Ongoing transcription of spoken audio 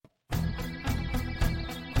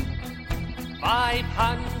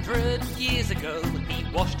500 years ago, he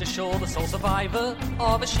washed ashore the sole survivor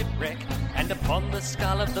of a shipwreck. And upon the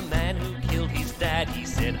skull of the man who killed his dad, he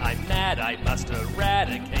said, I'm mad, I must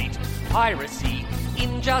eradicate piracy,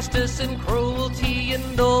 injustice and cruelty,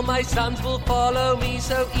 and all my sons will follow me,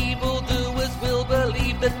 so evildoers will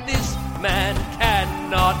believe that this man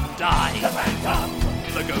cannot die. The Phantom,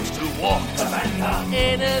 the ghost who walks. The Phantom,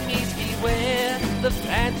 enemies beware, the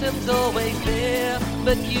Phantom's always there,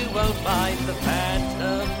 but you won't find the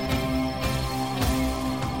Phantom.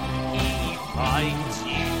 He finds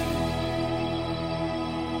you.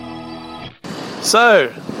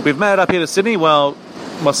 So, we've made it up here to Sydney. Well,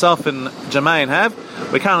 myself and Jermaine have.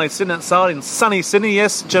 We're currently sitting outside in sunny Sydney.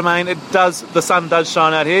 Yes, Jermaine, the sun does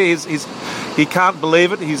shine out here. He can't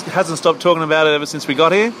believe it. He hasn't stopped talking about it ever since we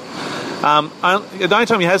got here. The only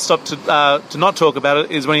time he has stopped to not talk about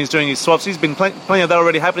it is when he's doing his swaps. He's been plenty of that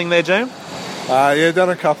already happening there, Jim? Yeah, done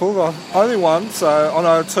a couple. Only one, so I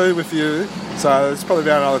know two with you, so there's probably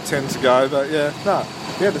about another 10 to go, but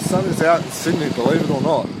the sun is out in Sydney, believe it or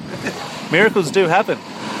not. Miracles do happen.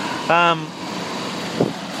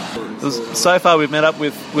 So far we've met up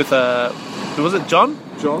with was it John?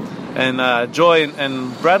 John. And Joy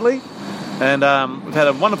and Bradley, and we've had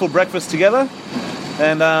a wonderful breakfast together.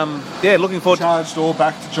 And looking forward. Charged all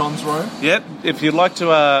back to John's room. Yep. If you'd like to,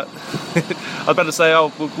 I was about to say,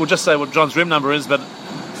 we'll just say what John's room number is, but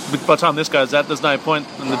by the time this goes out, there's no point,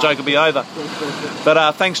 and the joke will be over.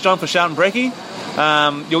 But thanks, John, for shouting brekkie.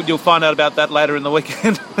 You'll find out about that later in the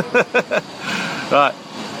weekend. Right.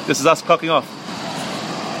 This is us clocking off.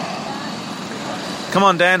 Come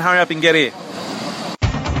on, Dan, hurry up and get here.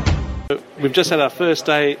 We've just had our first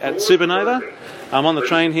day at Supernova. I'm on the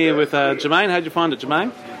train here with Jermaine. How'd you find it,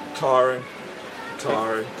 Jermaine? Tiring.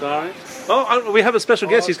 Oh, we have a special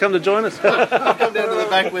guest. He's come to join us. I've come down to the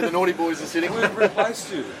back where the naughty boys are sitting. We've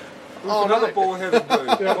replaced you. Another ball-headed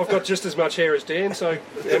dude. Yeah, I've got just as much hair as Dan, and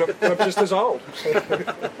I'm just as old.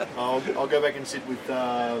 I'll go back and sit with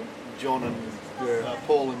John and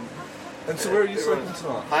Paul and... And so where are you sleeping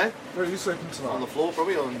tonight? Hey? Where are you sleeping tonight? On the floor,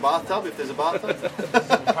 probably, or in the bathtub, if there's a bathtub.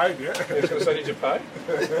 Paid, yeah? I was going to say, did you pay?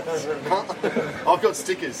 I've got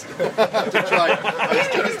stickers to trade.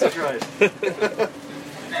 Stickers to trade.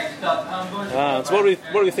 So what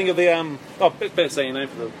do we think of the... better say your name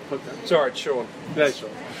for the podcast. Sorry, it's Sean. Yeah,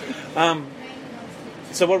 Sean.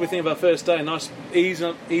 So what do we think of our first day? Nice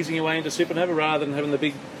easing your way into Supernova rather than having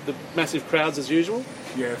the massive crowds as usual?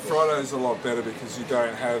 Yeah, Friday's a lot better because you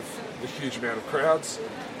don't have the huge amount of crowds.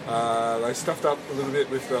 They stuffed up a little bit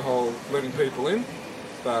with the whole letting people in,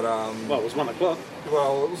 but it was 1 o'clock.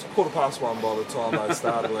 Well, it was 1:15 by the time they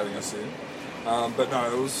started letting us in. But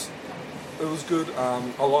no, it was good.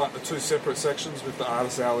 I like the two separate sections with the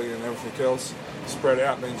artist alley and everything else spread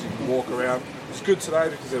out. Means you can walk around. It was good today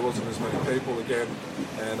because there wasn't as many people again,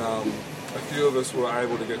 and a few of us were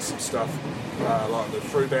able to get some stuff like the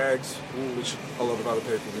fruit bags, which a lot of other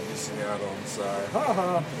people have been missing out on. So,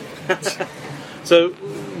 ha. So,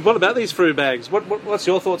 what about these fruit bags? What's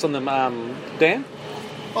your thoughts on them, Dan?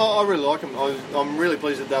 Oh, I really like them. I'm really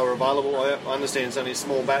pleased that they were available. I understand it's only a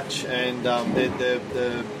small batch, and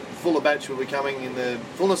the fuller batch will be coming in the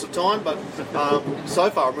fullness of time, but so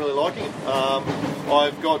far I'm really liking it.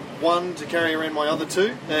 I've got one to carry around my other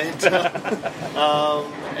two,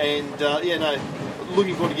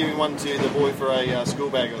 looking forward to giving one to the boy for a school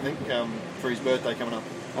bag, I think, for his birthday coming up.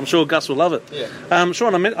 I'm sure Gus will love it. Yeah.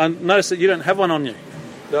 Sean, I noticed that you don't have one on you.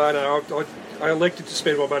 No, I elected to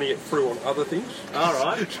spend my money through on other things. All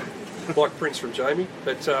right. Like Prince from Jamie,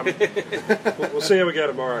 but we'll see how we go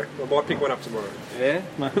tomorrow. I might pick one up tomorrow. Yeah,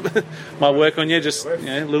 might work on you, just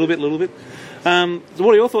a little bit. So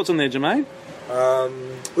what are your thoughts on there, Jermaine? A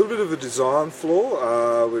little bit of a design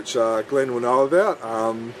flaw, which Glenn will know about,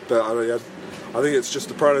 but I think it's just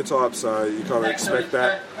a prototype, so you kind of expect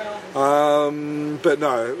that. But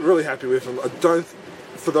no, really happy with them.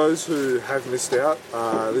 For those who have missed out,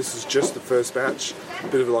 this is just the first batch, a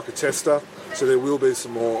bit of like a tester. So there will be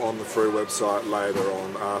some more on the free website later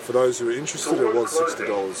on. For those who are interested, it was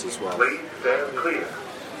 $60 as well.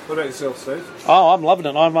 What about yourself, Steve? Oh, I'm loving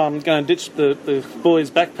it. I'm going to ditch the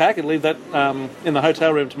boys' backpack and leave that in the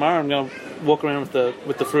hotel room tomorrow. I'm going to walk around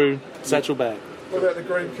with the Fru satchel bag. What about the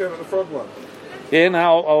green Kermit the Frog one? Yeah,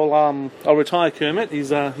 no, I'll retire Kermit. He's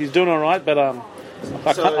doing all right, but I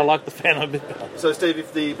like the fan a bit better. So, Steve,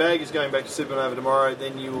 if the bag is going back to Supernova tomorrow,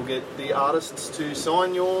 then you will get the artists to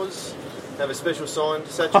sign yours. Have a special signed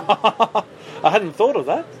satchel. I hadn't thought of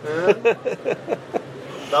that.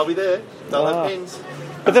 They'll be there. They'll have pens.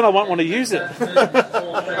 But then I won't want to use it.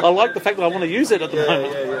 I like the fact that I want to use it at the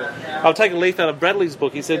moment. Yeah. I'll take a leaf out of Bradley's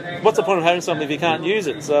book. He said, what's the point of having something if you can't use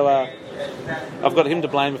it? So, I've got him to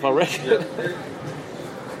blame if I wreck it.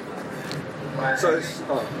 So,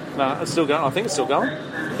 No, it's still going. I think it's still going.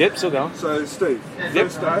 Yep, still going. so Steve,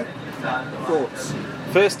 first day, thoughts?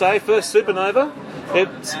 First day, first Supernova.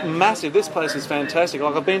 It's massive. This place is fantastic.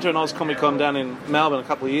 Like, I've been to an Oz Comic Con down in Melbourne a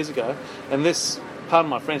couple of years ago, and this, pardon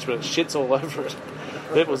my French, but it shits all over it.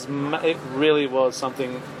 It really was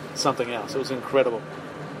something else. It was incredible.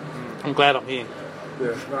 I'm glad I'm here.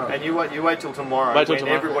 Yeah, no. And you wait till tomorrow Wait till when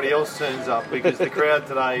tomorrow. everybody else turns up, because the crowd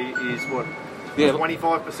today is what, Yeah.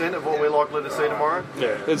 25% of what we're likely to see tomorrow.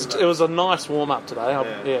 Yeah, it was a nice warm up today.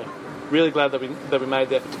 Yeah. Really glad that we made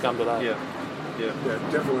the effort to come today. Yeah. Yeah,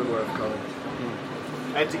 definitely worth coming.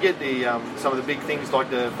 And to get the some of the big things like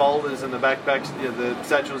the folders and the backpacks, the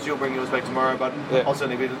satchels, you'll bring yours back tomorrow, but Yeah. I'll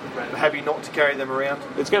certainly be happy not to carry them around.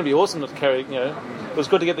 It's going to be awesome to carry. It was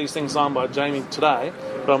good to get these things signed by Jamie today,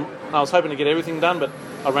 but I was hoping to get everything done, but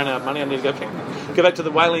I ran out of money. I need to go back to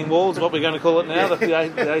the Wailing Walls, what we're going to call it now, the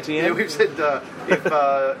ATM. Yeah, we've said if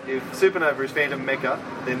Supernova is Phantom Mecca,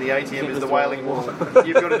 then the ATM is the Wailing Wall.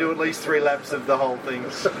 You've got to do at least 3 laps of the whole thing.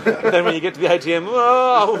 Then when you get to the ATM,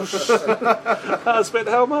 I spent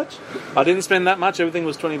how much? I didn't spend that much. Everything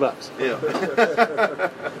was $20. Yeah.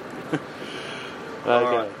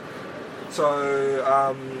 Okay. right.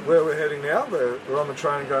 So, where we're heading now? We're on the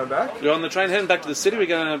train going back. You're on the train heading back to the city. We're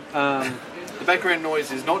going to... The background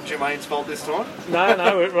noise is not Jermaine's fault this time.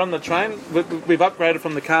 No, we're on the train. We've upgraded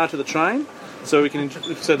from the car to the train, so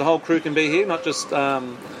so the whole crew can be here, not just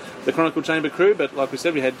the Chronicle Chamber crew, but like we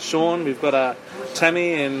said, we had Sean, we've got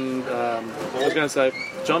Tammy, and I was going to say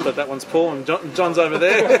John, but that one's Paul, and John's over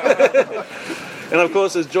there. And of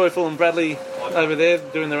course, there's Joyful and Bradley over there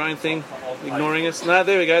doing their own thing, ignoring us. No,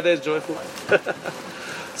 there we go. There's Joyful.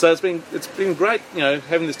 So it's been great,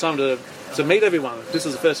 having this time to meet everyone. This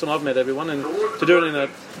is the first time I've met everyone, and to do it in a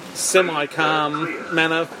semi-calm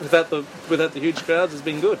manner without the huge crowds has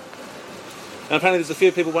been good. And apparently there's a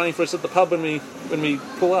few people waiting for us at the pub when we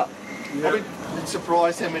pull up. Yeah. I've been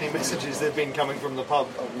surprised how many messages there have been coming from the pub.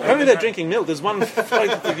 Apparently they're drinking milk. There's one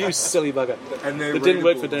for you, silly bugger. And they're It didn't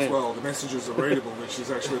work readable for Dan. as well. The messages are readable, which is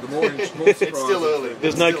actually the more surprising. It's still early.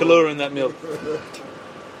 There's no Kahlua in that milk.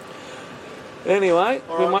 Anyway,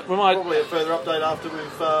 All we right, might probably a further update after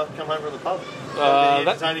we've come home from the pub. That'll be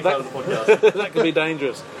the entertaining part of the podcast. that could be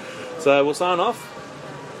dangerous. So we'll sign off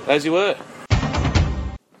as you were.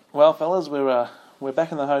 Well, fellas, we're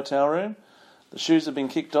back in the hotel room. The shoes have been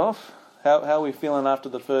kicked off. How are we feeling after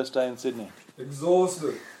the first day in Sydney?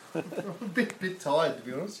 Exhausted. I'm a bit tired, to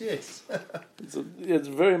be honest. Yes. It's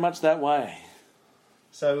very much that way.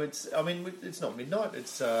 So it's not midnight.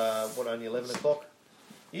 It's only 11 o'clock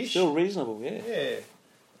ish. Still reasonable, yeah. Yeah.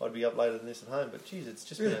 I'd be up later than this at home, but geez, it's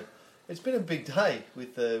just been a big day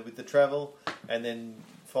with the travel, and then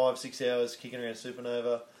 5-6 hours kicking around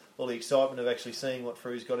Supernova. All the excitement of actually seeing what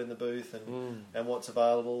Fru's got in the booth and what's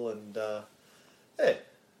available, and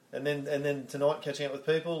and then tonight catching up with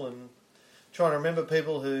people and trying to remember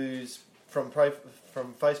people who's from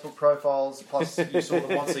Facebook profiles. Plus, you saw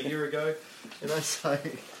them once a year ago, so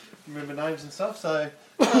remember names and stuff. So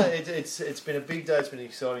it's been a big day. It's been an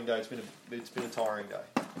exciting day. It's been a tiring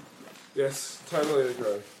day. Yes, totally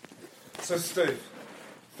agree. So, Steve,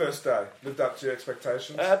 first day, lived up to your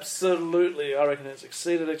expectations? Absolutely. I reckon it's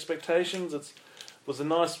exceeded expectations. It was a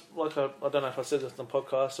nice, I don't know if I said this on the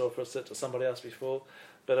podcast or if I said it to somebody else before,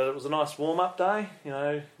 but it was a nice warm-up day.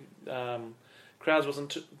 Crowds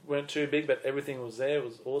weren't too big, but everything was there. It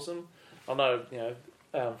was awesome. I know,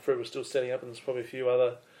 Fru was still setting up, and there's probably a few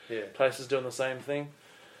other places doing the same thing.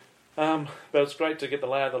 But it's great to get the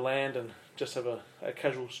lay of the land and just have a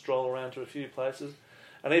casual stroll around to a few places.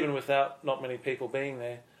 And even without not many people being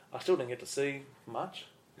there, I still didn't get to see much.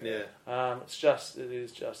 Yeah. It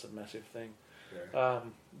is just a massive thing. Yeah.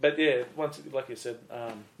 But yeah, once, like you said,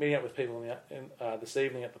 meeting up with people this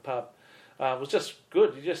evening at the pub was just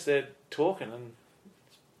good. You're just there talking, and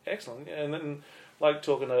it's excellent. And then, like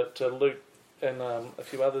talking to Luke and a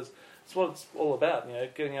few others, it's what it's all about.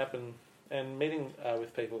 Getting up and meeting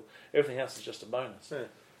with people. Everything else is just a bonus.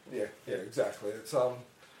 Yeah, exactly.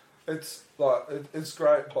 It's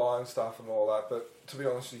great buying stuff and all that, but to be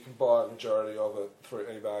honest, you can buy a majority of it through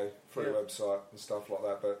eBay, through your website and stuff like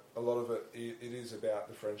that. But a lot of it is about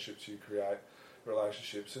the friendships you create,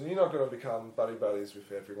 relationships, and you're not going to become buddies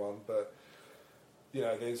with everyone, but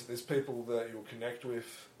there's people that you'll connect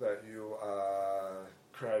with, that you'll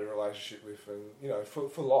create a relationship with, and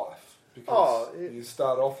for life, because you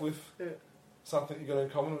start off with something you got in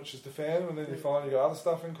common, which is the fandom, and then you find you got other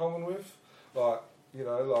stuff in common with, like you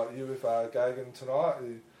with Gagan tonight.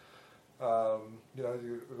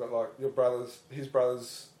 You've got like your brothers, his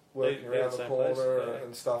brothers working Yeah, around the same corner place, yeah.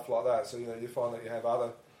 and stuff like that. So you find that you have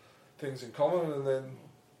other things in common, and then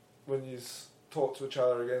when you talk to each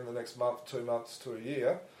other again the next month, 2 months to a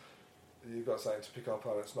year, you've got something to pick up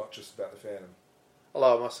on. It's not just about the Phantom.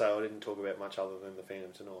 Although I must say I didn't talk about much other than the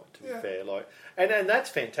Phantom tonight. To be fair, and that's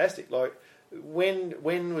fantastic. Like,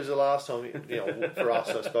 when was the last time? For us,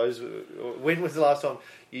 I suppose. When was the last time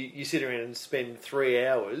you sit around and spend 3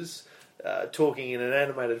 hours talking in an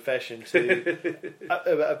animated fashion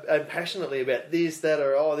and passionately about this, that,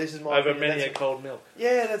 or this is my over opinion, many a cold milk.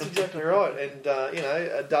 Yeah, that's exactly right. And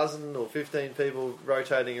a dozen or 15 people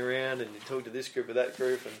rotating around, and you talk to this group or that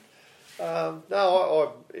group, and.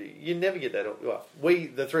 You never get that. Well,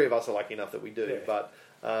 the three of us are lucky enough that we do, but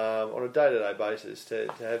on a day-to-day basis, to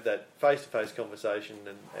have that face-to-face conversation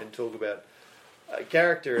and talk about a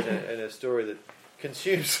character and a story that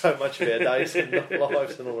consumes so much of our days and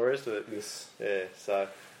lives and all the rest of it. Yes. Yeah. So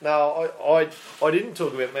no, I didn't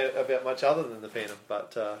talk about much other than the Phantom,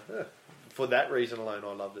 but for that reason alone,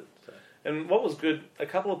 I loved it. So. And what was good, a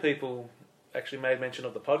couple of people actually made mention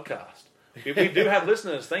of the podcast. We do have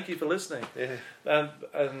listeners. Thank you for listening. Yeah.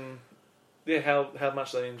 And how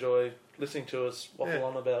much they enjoy listening to us waffle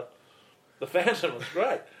on about the Phantom. It's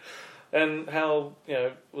great. And how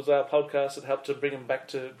was our podcast that helped to bring them back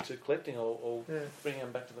to collecting or bring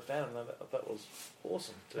them back to the Phantom. That was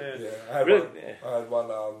awesome. I had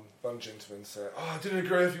one gentleman say, "Oh, I didn't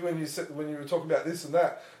agree with you when you were talking about this and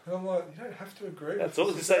that," and I'm like, "You don't have to agree." That's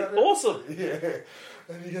all. Just say awesome. Yeah.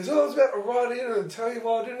 And he goes, "Oh, I was about to write in and tell you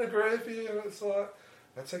why I didn't agree with you," and it's like,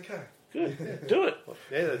 that's okay. Good. Yeah. Do it.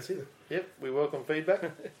 Yeah, that's it. Yep, we welcome feedback.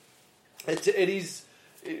 It is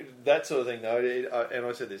that sort of thing, though. And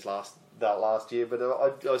I said this last year, but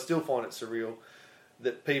I still find it surreal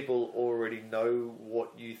that people already know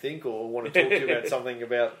what you think or want to talk to you about something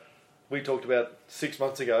we talked about 6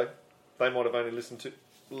 months ago. They might have only listened to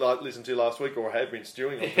last week or had been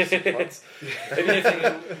stewing on for 6 months. And you're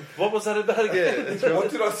thinking, what was that about again? Yeah, what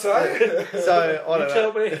did I say? So I don't know.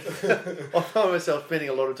 Tell me. I find myself spending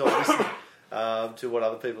a lot of time listening to what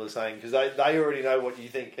other people are saying because they already know what you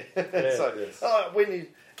think. And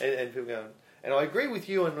people go, and I agree with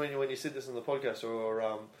you on when you said this on the podcast,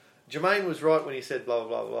 or Jermaine was right when he said blah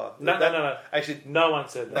blah blah. No. Actually, no one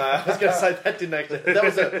said that. No, I was going to say that didn't actually. That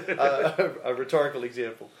was a rhetorical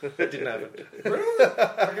example. That didn't happen. Really?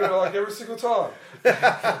 I get it like every single time.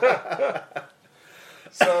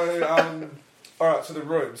 So, all right. So the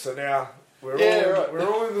room. So now we're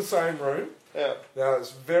all in the same room. Yeah. Now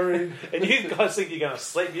it's very. And you guys think you're going to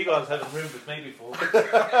sleep? You guys haven't roomed with me before.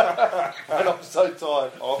 And I'm so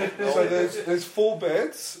tired. So there's 4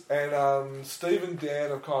 beds, and Steve and Dan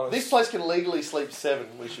have kind of. This place can legally sleep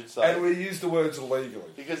 7. We should say. And we use the words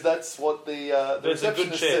illegally because that's what the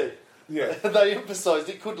receptionist said. Yeah. They emphasised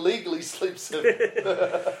it could legally sleep 7.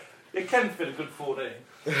 It can fit a good 14.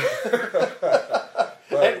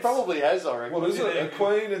 It probably has, I reckon. Well, is it a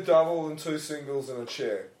queen, a double, and 2 singles and a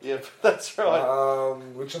chair? Yeah, that's right.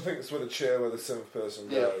 Which I think is where the 7th person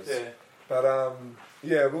Yeah, goes.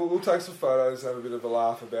 yeah. But we'll take some photos, have a bit of a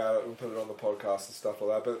laugh about it, and put it on the podcast and stuff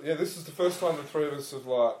like that. But yeah, this is the first time the 3 of us have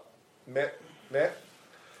met.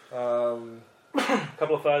 A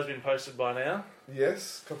couple of photos have been posted by now.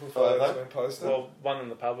 Yes, a couple of photos have been posted. Well, one in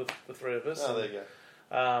the pub with the 3 of us. Oh, there you go.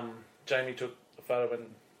 Jamie took a photo when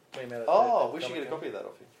we met. We should get a copy of that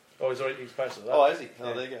off him. Oh, he's posted that. Oh, has he?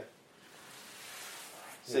 Oh, there you go.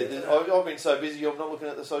 See, I've been so busy, I'm not looking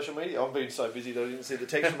at the social media. I've been so busy that I didn't see the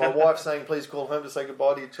text from my wife saying, please call home to say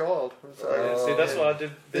goodbye to your child. So, see, that's why I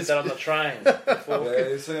did that on the train. Before. Yeah,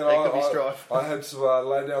 you see, I had to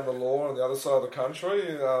lay down the law on the other side of the country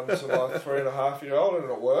to my 3.5-year-old,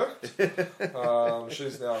 and it worked.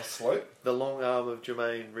 She's now asleep. The long arm of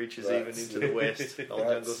Jermaine reaches even into the west, old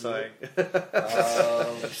jungle saying.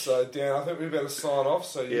 So, Dan, I think we better sign off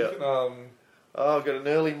so you can... I've got an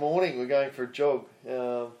early morning. We're going for a jog.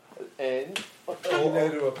 And you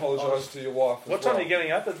need to apologise to your wife. What time are you getting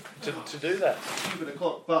up to do that?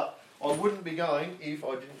 2:00. But I wouldn't be going if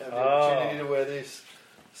I didn't have the opportunity to wear this.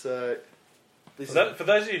 So, for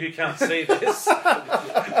those of you who can't see this,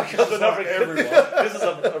 because we're not everyone, this is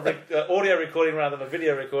an audio recording rather than a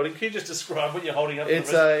video recording. Can you just describe what you're holding up? For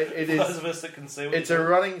those of us that can see. It's a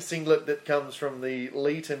running singlet that comes from the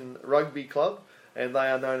Leeton Rugby Club. And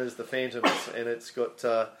they are known as the Phantoms, and it's got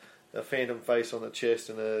a phantom face on the chest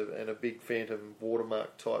and a big phantom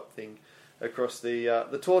watermark type thing across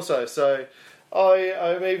the torso. So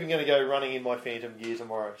I'm even going to go running in my phantom gear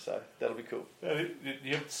tomorrow. So that'll be cool. Do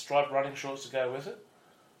you have striped running shorts to go with it?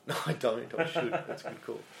 No, I don't. I should. That's a good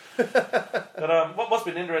call. But what's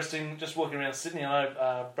been interesting, just walking around Sydney, I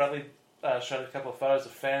know Bradley showed a couple of photos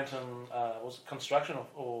of Phantom, was it construction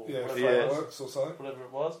or Yeah, whatever it was, fireworks or so. whatever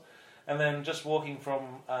it was. And then just walking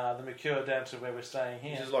from the Mercure down to where we're staying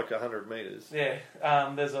here. Which is like 100 metres. Yeah,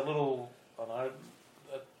 there's a little, I don't know,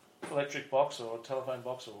 electric box or a telephone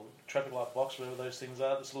box or traffic light box, whatever those things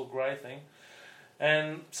are, this little grey thing.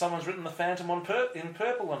 And someone's written the Phantom in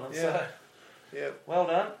purple on it, so well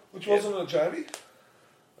done. Which wasn't it, Jamie?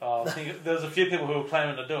 I think there's a few people who were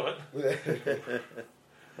claiming to do it. Yeah.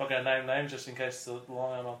 Not going to name names just in case the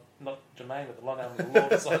long arm, not Jermaine, but the long arm of the law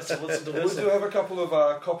decides to listen to We this. do have a couple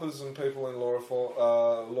of coppers and people in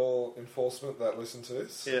law enforcement that listen to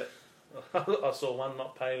this. Yeah. I saw one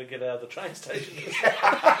not pay to get out of the train station.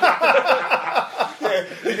 Yeah,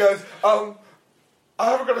 he goes, I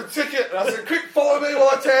haven't got a ticket. And I said, quick, follow me while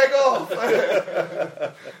I tag off.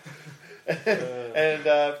 And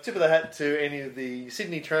tip of the hat to any of the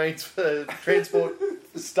Sydney trains for transport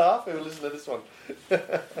staff who listen to this one.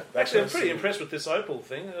 Actually, I'm pretty impressed with this Opal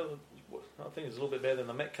thing. I think it's a little bit better than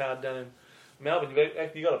the Met card down in Melbourne.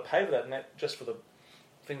 You got to pay for that net just for the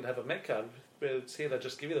thing to have a Met card. Where it's here, they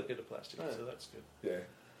just give you the bit of plastic, so that's good. Yeah.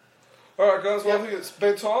 All right, guys. Well, I think it's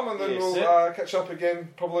bedtime, and then Yes, we'll catch up again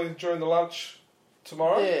probably during the lunch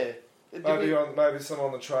tomorrow. Yeah. Maybe some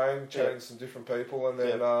on the train, chatting to some different people, and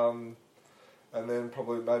then and then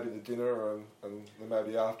probably maybe the dinner, and then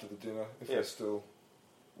maybe after the dinner if we're still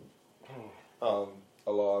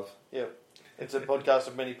alive. Yeah. It's a podcast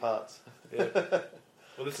of many parts. Yeah.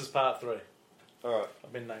 Well, this is part 3. All right.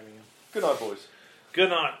 I've been naming them. Good night, boys.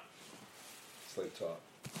 Good night. Sleep tight.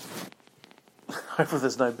 Hopefully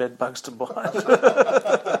there's no bed bugs to bite.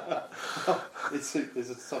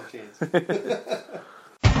 There's some chance.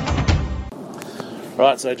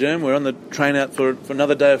 Right, so Jerm, we're on the train out for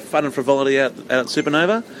another day of fun and frivolity out at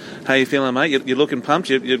Supernova. How you feeling, mate? You're looking pumped.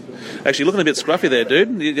 You're actually looking a bit scruffy there,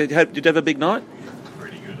 dude. Did you have a big night?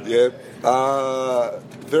 Yeah,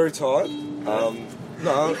 very tired.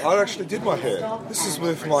 No, I actually did my hair. This is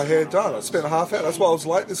with my hair done. I spent a half hour. That's why I was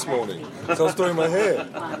late this morning. So I was doing my hair.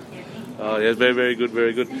 Oh, yeah, very, very good,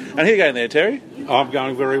 very good. And how you going there, Terry? I'm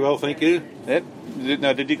going very well, thank you. Yeah.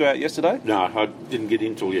 Did you go out yesterday? No, I didn't get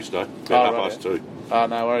in till yesterday. About 2:30. Oh,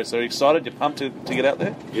 no worries. So are you excited? You're pumped to get out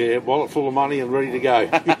there? Yeah, wallet full of money and ready to go.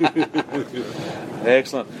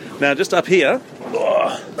 Excellent. Now, just up here.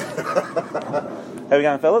 How are we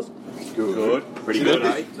going, fellas? Good. Pretty good,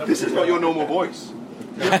 eh? This is not your normal voice.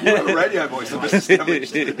 You have a radio voice. I've just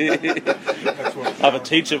established. I have a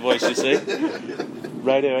teacher voice, you see.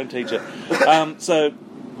 Radio and teacher. So,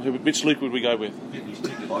 which Luke would we go with?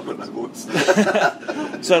 I've got no voice.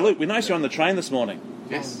 So, Luke, we noticed you're on the train this morning.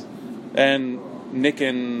 Yes. And Nick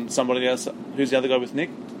and somebody else. Who's the other guy with Nick?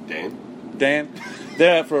 Dan.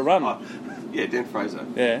 They're out for a run. Yeah, Dan Fraser.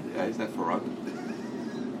 Yeah. Yeah, he's out for a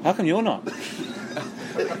run. How come you're not?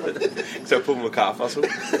 So I pulled my calf muscle.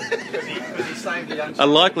 A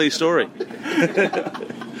likely story.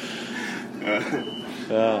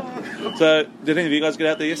 So, did any of you guys get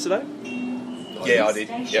out there yesterday? Yeah, I did.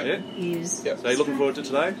 Yeah. Yep. So, are you looking forward to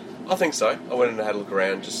today? I think so. I went and had a look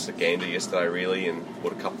around, just a gander yesterday, really, and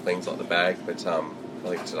bought a couple of things like the bag. But I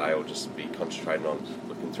think today I'll just be concentrating on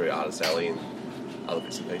looking through Artist Alley and other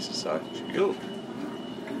bits and pieces. So, it should be Cool. good.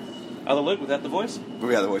 Other Luke without the voice?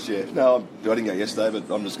 Without the voice, yeah. No, I didn't go yesterday,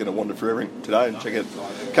 but I'm just going to wander through Evering today and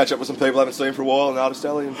catch up with some people I haven't seen for a while in Artist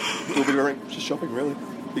Alley and do a bit of Evering. Just shopping, really.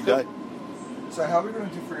 Big day. So how are we going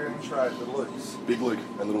to differentiate the Lukes? Big Luke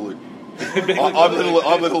and Little Luke. I'm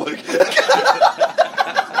Little Luke.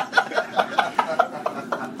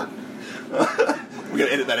 We're going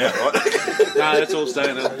to edit that out, right? No, that's all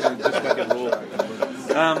staying. Just make it raw.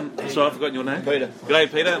 So I've forgotten your name. Peter.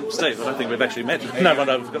 G'day, Peter. Steve. I don't think we've actually met. No, but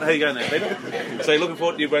I've forgotten. How you going there, Peter? So you're looking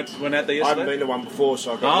forward? You went out there yesterday? I haven't been to one before,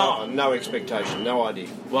 so I've got no expectation, no idea.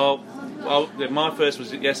 Well, my first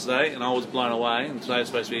was yesterday, and I was blown away. And today's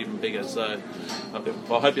supposed to be even bigger. So I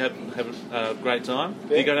hope you have a great time.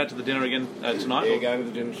 Yeah. Are you going out to the dinner again tonight? Yeah, going to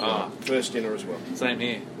the dinner tonight. First dinner as well. Same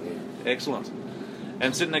here. Excellent.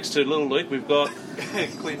 And sitting next to little Luke, we've got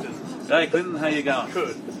Clinton. Hey, Clinton. How you going?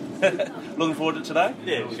 Good. Looking forward to today?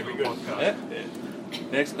 Yeah, should be good. Yeah.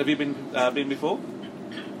 Next, have you been before?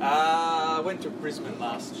 I went to Brisbane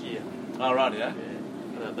last year. Oh, right, yeah.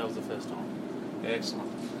 Yeah, that was the first time.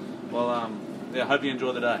 Excellent. Well, I hope you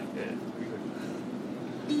enjoy the day. Yeah.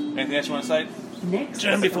 Anything else you want to say,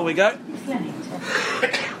 Jim, before we go?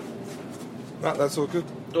 No, that's all good.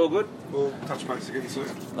 All good? We'll touch base again soon.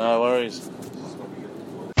 No worries.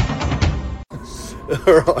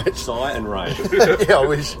 Right. Si and Ray. Yeah, I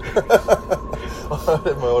wish. I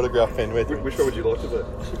had my autograph pen with me. Which one would you like to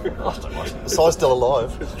be? I don't mind. Si's still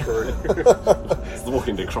alive. It's true. It's the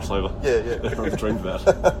Walking Dead crossover. Yeah. Everyone's dreamed about.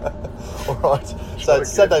 All right. So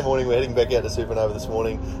it's Saturday morning. We're heading back out to Supernova this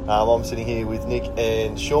morning. I'm sitting here with Nick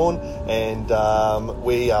and Sean, and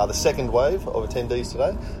we are the second wave of attendees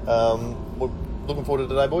today. We're looking forward to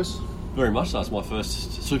today, boys. Very much so. It's my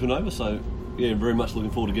first Supernova, so yeah, very much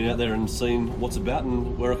looking forward to getting out there and seeing what's about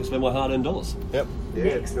and where I can spend my hard-earned dollars. Yep. Yeah,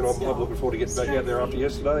 and I'm looking forward to getting back out there after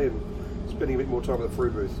yesterday and spending a bit more time at the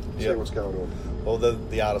fruit booth, see what's going on. Well,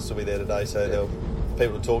 the artists will be there today, so there'll be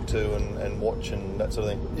people to talk to and watch and that sort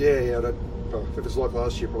of thing. Yeah. If it's like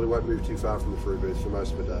last year, probably won't move too far from the fruit booth for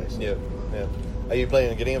most of the day. So. Yeah. Are you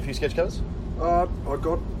planning on getting a few sketch covers? I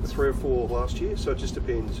got 3 or 4 last year, so it just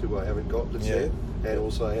depends who I haven't got that's there, and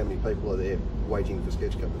also how many people are there waiting for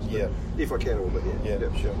sketch covers. Yeah. If I can, all, but yeah,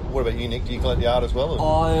 sure. What about you, Nick? Do you collect the art as well?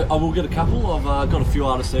 I will get a couple. I've got a few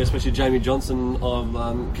artists there, especially Jamie Johnson.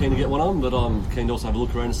 I'm keen to get one on, but I'm keen to also have a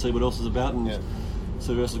look around and see what else is about and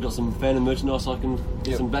see who else has got some Phantom merchandise I can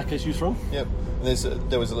get some back issues from. Yep. And I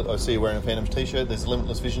see you wearing a Phantoms t-shirt. There's a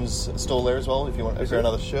Limitless Visions stall there as well if you want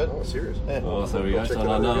another shirt. Oh, serious? Yeah. Oh, there we go. So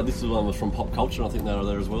no, this one was from Pop Culture. I think they were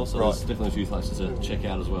there as well. So there's definitely a few places to check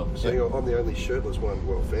out as well. So I'm the only shirtless one,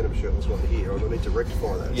 Phantom shirtless one here. I need to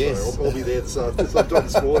rectify that. Yes. So I'll be there sometime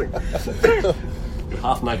this morning.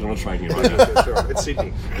 Half naked on a train here right now. That's right. It's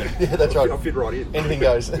Sydney. Yeah, that's right. I'll fit right in. Anything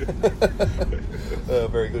goes.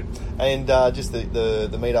 Very good. And just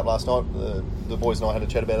the meet-up last night, the boys and I had a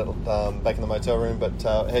chat about it back in the motel room, but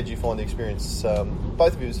how did you find the experience?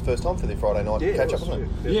 Both of you, it was the first time for the Friday night catch-up, wasn't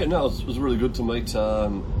it? Yeah, no, it was really good to meet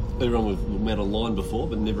everyone we've met online before,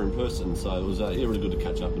 but never in person, so it was really good to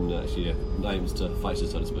catch up and actually names to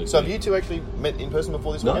faces, so to speak. So have you two actually met in person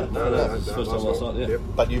before this weekend? No, it's the first time last night, Yep.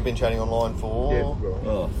 But you've been chatting online for...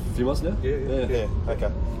 a few months now? Yeah.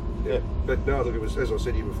 Okay. Yeah. But no, look, it was, as I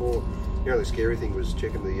said to you before, the only scary thing was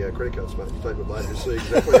checking the credit card statement later to see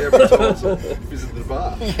exactly how many times I visited the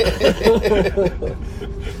bar.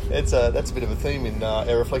 That's a bit of a theme in our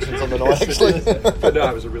reflections on the night, actually. But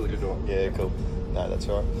no, it was a really good night. Yeah, cool. No, that's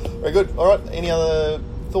all right. Very good. All right, any other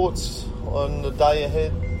thoughts on the day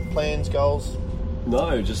ahead? Plans, goals?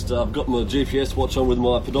 No, just I've got my GPS watch on with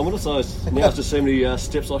my pedometer, so now it's just how many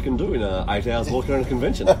steps I can do in 8 hours walking around a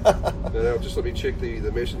convention. Now, just let me check the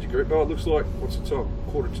messenger group. Oh, it looks like, what's the time?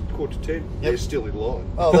 Quarter to 10? Yep. They're still in line.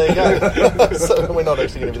 Oh, there you go. So we're not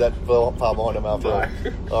actually going to be that far behind them after all.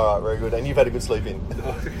 All right, very good. And you've had a good sleep in.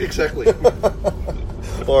 Exactly.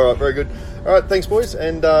 All right, very good. All right, thanks, boys,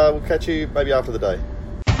 and we'll catch you maybe after the day.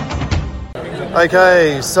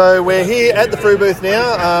 Okay, so we're here at the Fruit booth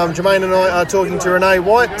now. Jermaine and I are talking to Renee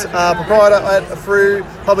White, proprietor at Fruit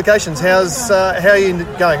Publications. How are you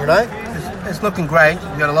going, Renee? It's looking great.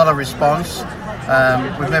 We've got a lot of response.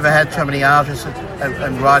 We've never had so many artists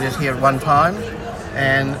and writers here at one time,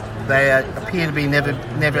 and they appear to be never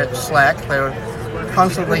slack. They're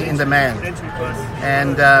constantly in demand,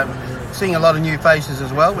 and seeing a lot of new faces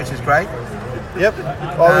as well, which is great. Yep.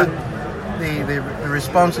 The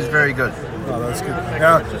response is very good. Oh, that's good.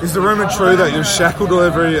 Now, is the rumour true that you've shackled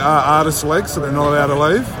every artist's legs so they're not allowed to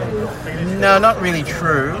leave? No, not really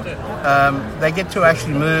true. They get to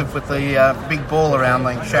actually move with the big ball around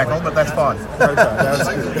the shackle, but that's fine. Okay, that's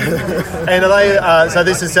good. And are they, so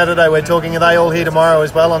this is Saturday we're talking, are they all here tomorrow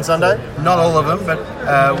as well on Sunday? Not all of them, but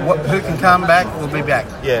who can come back will be back.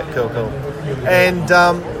 Yeah, cool. And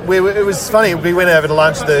it was funny, we went over to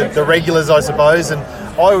lunch, the regulars I suppose, and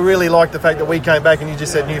I really liked the fact that we came back, and you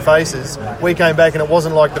just said new faces. We came back, and it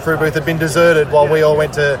wasn't like the fruit booth had been deserted while we all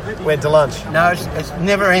went to lunch. No, it's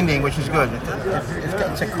never ending, which is good.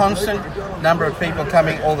 It's a constant number of people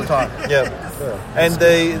coming all the time. Yeah. And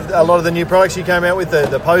a lot of the new products you came out with,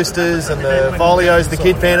 the posters and the folios, the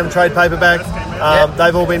Kid Phantom trade paperback,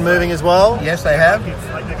 they've all been moving as well. Yes, they have,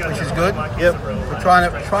 which is good. Yep. We're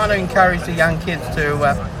trying to encourage the young kids to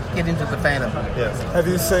get into the Phantom. Yeah. Have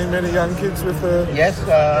you seen many young kids with the... Yes.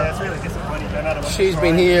 She's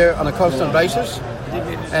been here on a constant basis,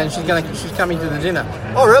 and she's coming to the dinner.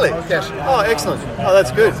 Oh, really? Yes. Oh, excellent. Oh,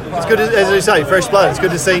 that's good. It's good, as you say, fresh blood. It's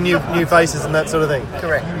good to see new faces and that sort of thing.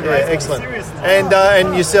 Correct. Yeah, excellent.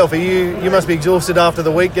 And yourself, you must be exhausted after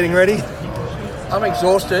the week getting ready? I'm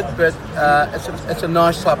exhausted, but it's a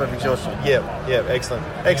nice type of exhaustion. Yeah, excellent.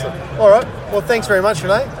 All right. Well, thanks very much,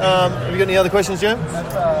 Renee. Have you got any other questions, Jim?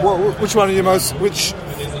 Which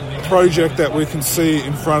project that we can see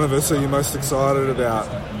in front of us are you most excited about?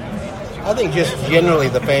 I think just generally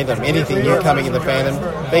the Phantom. Anything new coming in the Phantom.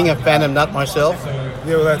 Being a Phantom nut myself.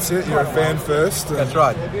 Yeah, well, that's it. You're a fan first. That's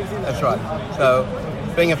right. So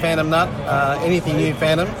being a Phantom nut, anything new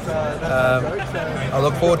Phantom, I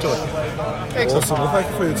look forward to it. Excellent. Awesome. Well, thank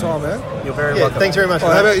you for your time, man. You're very welcome. Thanks very much.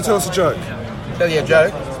 How about you tell us a joke? Tell you a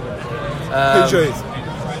joke.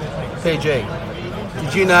 PG.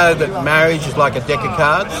 Did you know that marriage is like a deck of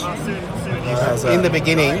cards? In the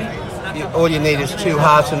beginning, all you need is 2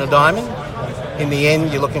 hearts and a diamond. In the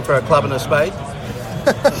end, you're looking for a club and a spade.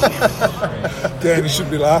 Dan, you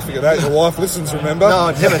shouldn't be laughing at that. Your wife listens, remember?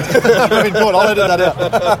 No, damn it. I've been caught. I'll edit that out.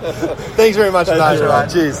 Thanks very much, Naj. you, Right.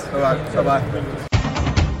 Cheers. All right, bye-bye.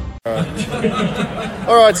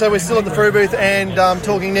 All right, so we're still at the Fruit Booth and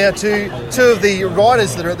talking now to 2 of the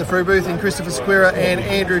riders that are at the Fruit Booth, in Christopher Squira and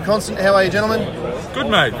Andrew Constant. How are you, gentlemen? Good,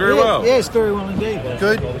 mate. Very well. Yes, very well indeed.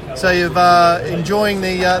 Good. So you've enjoying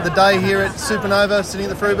the day here at Supernova, sitting at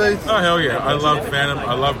the Fruit Booth? Oh, hell yeah. I love Phantom.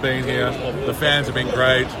 I love being here. The fans have been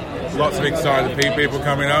great. Lots of excited people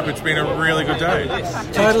coming up. It's been a really good day.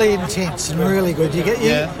 Totally intense and really good.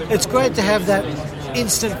 It's great to have that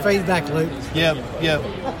instant feedback loop. Yeah.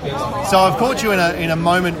 So I've caught you in a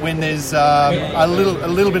moment when there's a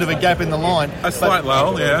little bit of a gap in the line. A slight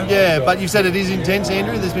lull, yeah. Yeah, but you said it is intense,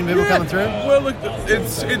 Andrew. There's been people coming through. Well, look,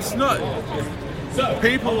 it's not.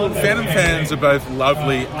 Phantom fans are both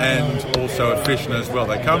lovely and also efficient as well.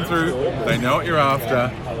 They come through, they know what you're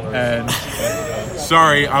after, and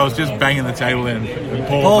sorry, I was just banging the table in.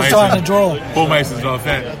 Paul's trying to draw. Paul Mason's not a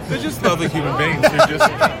fan. They're just lovely human beings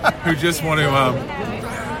who just want to,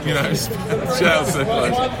 shout so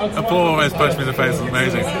close. And Paul almost punched me in the face. It's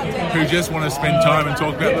amazing. Who just want to spend time and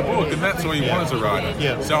talk about the book, and that's all you want as a writer.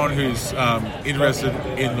 Yeah. Someone who's interested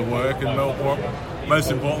in the work and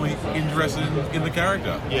most importantly, interested in the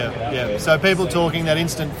character. Yeah. So people talking that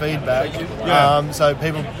instant feedback. Yeah. So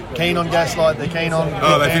people keen on Gaslight, they're keen on.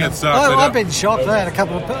 They think it sucks. I've been shocked. I had a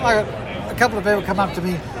couple of people come up to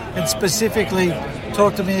me and specifically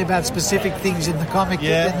talk to me about specific things in the comic,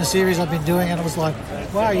 in the series I've been doing, and it was like,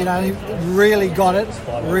 wow, he really got it,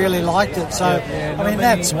 really liked it. So, I mean,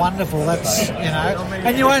 that's wonderful. That's,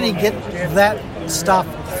 and you only get that stuff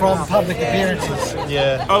from public appearances.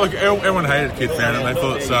 Yeah. Oh, look, everyone hated Kid Phantom. They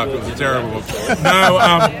thought it sucked. It was a terrible book. No,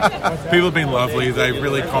 people have been lovely. They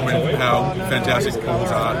really comment how fantastic Paul's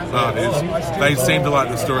art is. They seem to like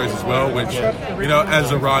the stories as well, which,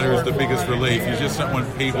 as a writer is the biggest relief. You just don't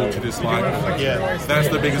want people to dislike them. Yeah. That's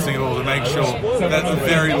the biggest thing of all, to make sure that at the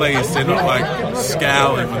very least they're not like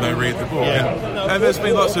scowling when they read the book. Yeah. And there's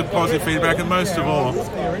been lots of positive feedback, and most of all,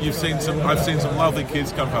 I've seen some lovely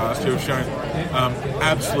kids come past who have shown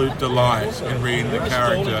absolute delight in reading the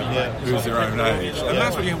character who's their own age, and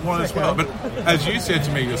that's what you want as well. But as you said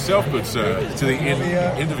to me yourself, good sir, to the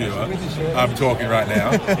interviewer, I'm talking right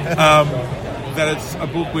now, that it's a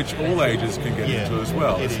book which all ages can get into as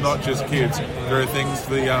well. It's not just kids. There are things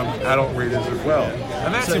for the adult readers as well.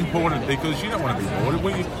 And that's important because you don't want to be bored.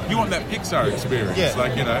 You want that Pixar experience. Yeah.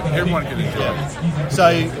 Like, everyone can enjoy it. So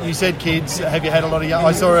you said kids. Have you had a lot of young...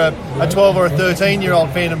 I saw a 12 or a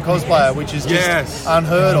 13-year-old Phantom cosplayer, which is just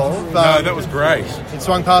unheard of. No, that was great. It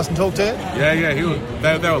swung past and talked to you? Yeah.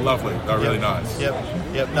 They were lovely. They were really nice.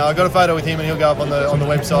 Yep. No, I got a photo with him, and he'll go up on the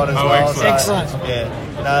website as well. Excellent. So,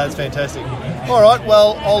 no, that's fantastic. All right,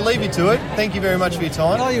 well, I'll leave you to it. Thank you very much for your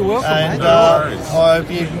time. Oh, you're welcome, and, mate. I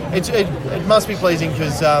hope it must be pleasing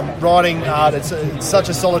because writing art, it's such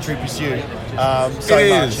a solitary pursuit. It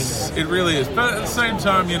is. It really is. But at the same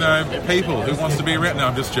time, people who wants to be around... No,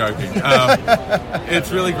 I'm just joking.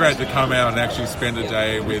 It's really great to come out and actually spend a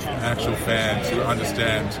day with actual fans who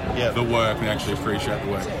understand the work and actually appreciate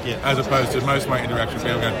the work. As opposed to most of my interactions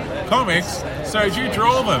with people going, comics? So did you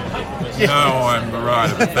draw them? No, I'm a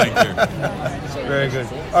writer, but thank you. Very good.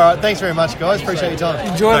 All right, thanks very much, guys. Appreciate your time.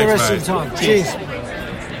 Enjoy the rest of the time. Cheers.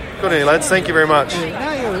 Good evening, lads. Thank you very much. No,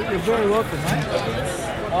 you're very welcome,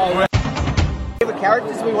 mate. Favorite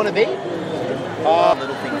characters we want to be?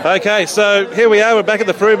 Okay, so here we are. We're back at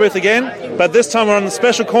the Fruit Booth again, but this time we're on the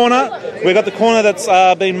special corner. We've got the corner that's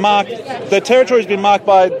been marked. The territory's been marked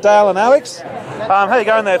by Dale and Alex. How you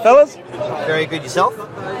going there, fellas? Very good. Yourself?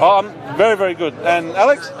 Oh, I'm very, very good. And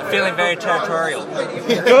Alex? Feeling very territorial.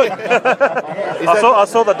 Good. I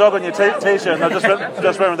saw the dog on your T-shirt, and I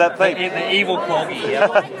just remembered that thing. The evil corgi,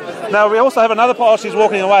 yeah. Now, we also have another... Oh, she's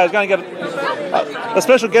walking away. I was going to get a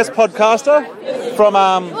special guest podcaster from...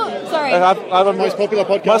 Sorry. The most popular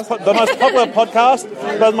podcast? The most popular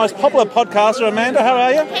podcast. The most popular podcaster, Amanda. How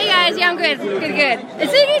are you? Hey guys, yeah, I'm good. Good.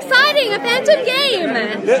 It's really exciting, a Phantom game.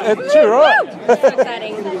 Yeah, too, right.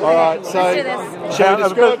 exciting. All right, so shall we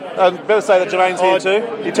describe? Better say that Jermaine's here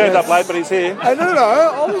too. He turned up late, but he's here. I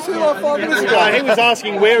was here like 5 minutes ago. He was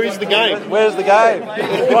asking, where is the game? Where's the game?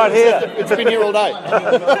 Right here. It's been here all day.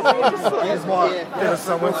 There's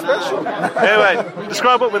somewhere special. Anyway,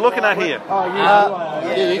 describe what we're looking at here.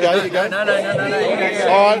 You go. No.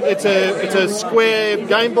 All right, it's a square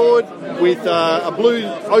game board with a blue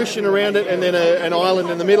ocean around it, and then an island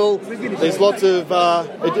in the middle. There's lots of,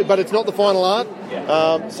 but it's not the final art.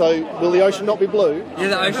 So will the ocean not be blue? Yeah,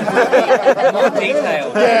 the ocean more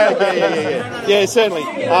detailed. Yeah, certainly.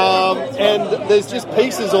 And there's just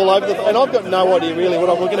pieces all over and I've got no idea really what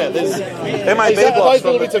I'm looking at. There's MAB those blocks.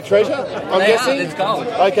 little bits of treasure, I'm guessing. There's gold.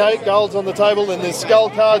 Okay, gold's on the table, and there's skull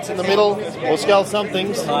cards in the middle, or skull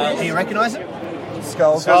somethings. Do you recognise it? There's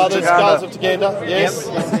Skulls of Taganda, yes.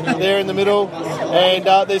 There in the middle. And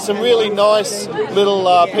there's some really nice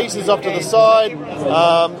little pieces off to the side.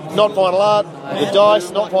 Not final art. The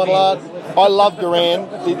dice, not final art. I love Garan.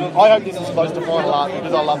 I hope this is supposed to final art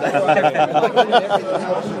because I love that.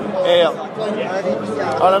 Yeah.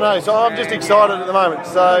 I don't know. So I'm just excited at the moment.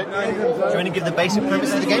 So, do you want to give the basic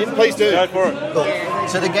premise of the game? Please do. Go for it. Cool.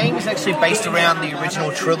 So the game is actually based around the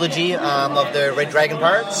original trilogy of the Red Dragon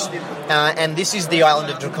Pirates, and this is the island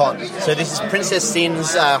of Drakon. So this is Princess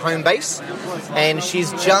Sin's home base, and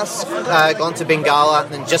she's just gone to Bengala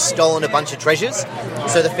and just stolen a bunch of treasures.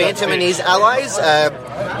 So the Phantom and his allies,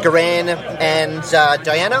 Garan and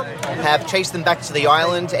Diana, have chased them back to the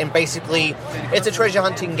island, and basically it's a treasure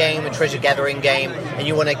hunting game, a treasure gathering game, and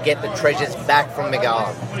you want to get the treasures back from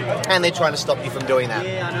Bengala, and they're trying to stop you from doing that.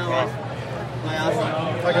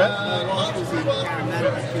 Okay.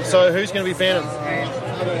 So who's going to be Phantom?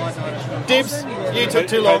 Dibs, you took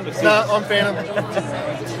too long. No, I'm Phantom.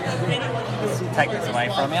 Take this away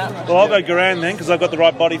from you. Well, I'll go Garan then, because I've got the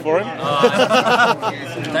right body for him.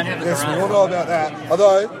 Don't have the Yes, we all know about that.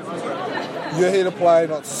 Although, you're here to play,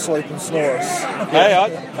 not to sleep and snore us. Hey,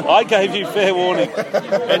 I gave you fair warning.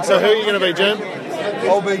 And so who are you going to be, Jim?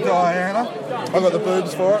 I'll be Diana. I've got the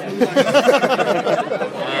boobs for it.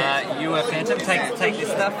 You are Phantom. Take this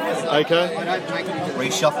stuff. Okay.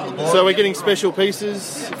 Reshuffle the board. So we're getting special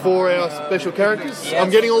pieces for our special characters. I'm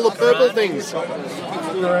getting all the purple things.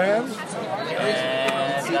 Around.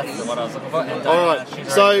 That's what I was looking for. All right.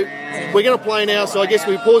 So we're going to play now. So I guess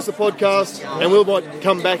we pause the podcast and we'll might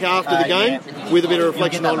come back after the game with a bit of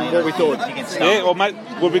reflection on what we thought. Yeah, or mate,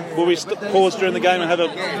 will we pause during the game and have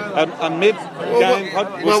a mid game?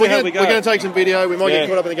 We're going to take some video. We might get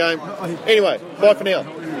caught up in the game. Anyway, bye for now.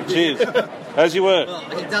 Cheers. As you were.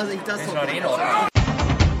 He does not in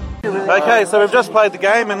Okay, so we've just played the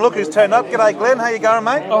game, and look who's turned up. G'day, Glenn. How you going,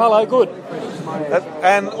 mate? Oh, hello. Good.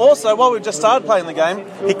 And also, while we've just started playing the game,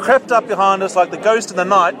 he crept up behind us like the ghost in the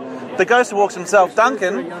night. The ghost who walks himself,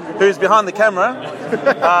 Duncan, who's behind the camera.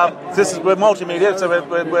 We're multimedia, so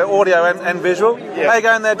we're audio and visual. Yeah. How you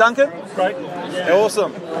going there, Duncan? Great.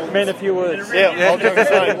 Awesome. Meant a few words. Yeah.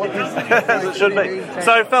 As it should be.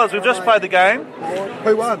 So, fellas, we've just played the game.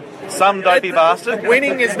 Who won? Some dopey bastard.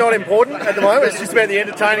 Winning is not important at the moment. It's just about the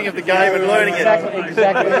entertaining of the game and learning it.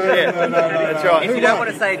 Exactly. Yeah, that's right. If you don't want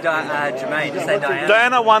to say Jermaine, just say Diana.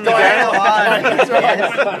 Diana won the game. That's right.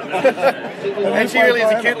 And she really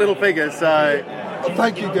is a cute little figure, so...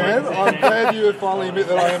 Thank you, Dan. I'm glad you finally admit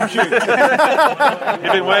that I am cute.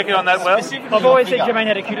 You've been working on that well? I've always said Jermaine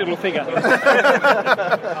had a cute little figure.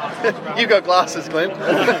 You've got glasses, Glenn.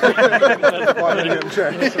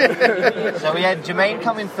 So we had Jermaine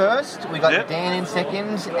come in first, we got Dan in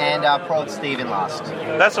second, and Prod Steve in last.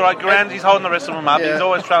 That's all right. Garan, he's holding the rest of them up. Yeah. He's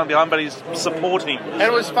always trailing behind, but he's supporting. And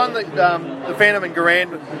it was fun that the Phantom and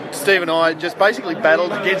Garan, Steve and I, just basically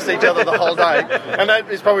battled against each other the whole day. And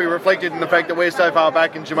that is probably reflected in the fact that we're so far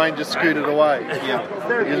back and Jermaine just scooted away. Yeah.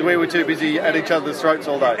 Because we were too busy at each other's throats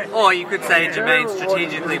all day. Or you could say Jermaine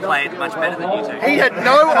strategically played much better than you two. He had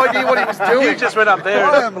no idea what he was doing. You just went up there.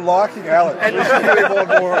 I am liking Alex. And,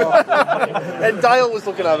 and Dale was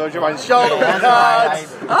looking over Jermaine's shoulder with cards.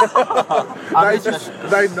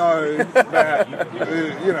 They know that,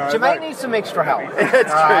 you know. Jermaine needs some extra help.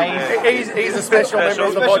 That's true. He's a special member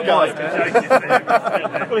of the podcast.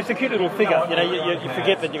 Well, it's a cute little figure. You know, you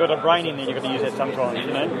forget that you've got a brain in there. You've got to use that sometimes.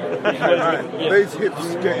 You know. These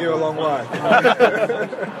hips get you a long way.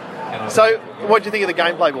 So, what do you think of the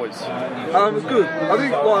gameplay, boys? It's good. I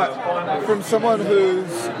think, like, from someone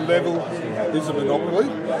whose level is a Monopoly,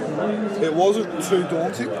 it wasn't too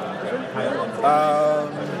daunting.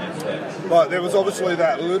 like there was obviously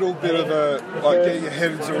that little bit of a like get your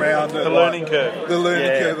heads around it, The learning curve. The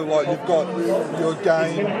learning curve of like you've got your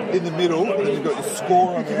game in the middle, and then you've got your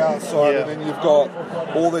score on the outside, and then you've got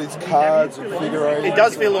all these cards and figurines. It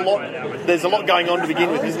does feel a lot. There's a lot going on to begin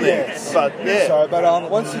with, isn't there? But yeah. So, but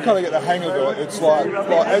once you kind of get the hang of it, it's like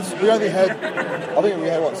as we only had, I think we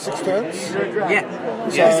had what 6 turns. Yeah.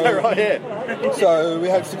 So, Is that right? Yeah. So we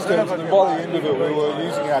had 6 turns, and then by the end of it, we were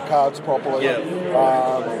using our cards properly. Yeah.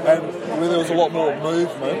 And there was a lot more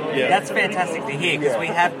movement. Yeah. That's fantastic to hear because we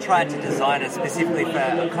have tried to design it specifically for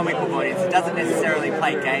a comic book audience that doesn't necessarily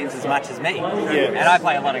play games as much as me. Yeah. And I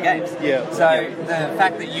play a lot of games. Yeah. So the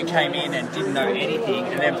fact that you came in and didn't know anything,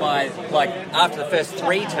 and then by after the first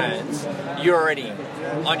 3 turns, you're already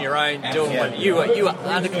on your own doing what you were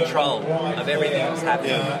under control of everything that was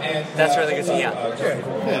happening. Yeah. That's really good to hear.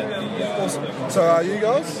 Yeah. Awesome. So you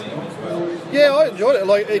guys? Yeah, I enjoyed it.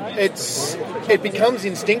 Like it becomes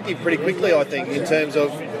instinctive pretty quickly, I think, in terms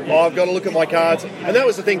of I've got to look at my cards, and that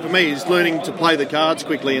was the thing for me is learning to play the cards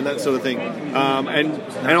quickly and that sort of thing.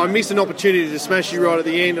 And I missed an opportunity to smash you right at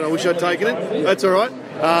the end, and I wish I'd taken it. That's all right.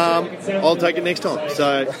 I'll take it next time.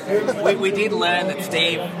 So we did learn that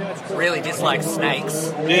Steve really dislikes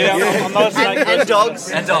snakes. Yeah, I'm not a snake and dogs.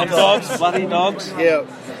 And dogs, bloody dogs. Yeah.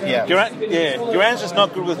 Yeah. Duran's just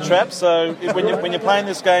not good with traps, so when you're playing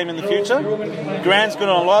this game in the future, Duran's good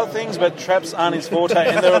on a lot of things, but traps aren't his forte,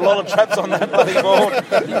 and there are a lot of traps on that bloody board.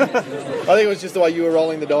 I think it was just the way you were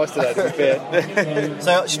rolling the dice today, to be fair.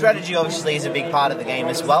 So strategy obviously is a big part of the game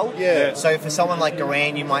as well. Yeah. So for someone like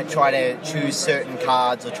Duran, you might try to choose certain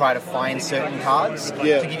cards or try to find certain cards to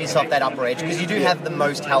give yourself that upper edge, because you do have the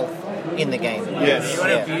most health in the game. Yes. You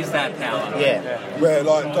want to abuse that power. Yeah. Where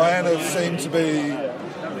like Diana seemed to be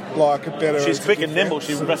like a better. She's quick and nimble.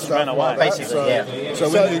 She just ran away. Basically, So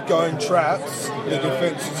when you're going traps, the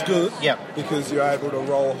defence is good. Yeah. Because you're able to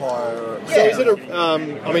roll higher. So is it a?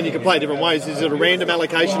 I mean, you can play different ways. Is it a random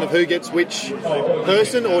allocation of who gets which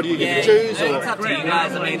person, or do you get to choose? It's up to you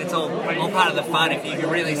guys. I mean, it's all part of the fun. If you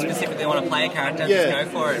really specifically want to play a character, just go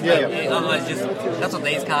for it. Yeah. But otherwise, that's what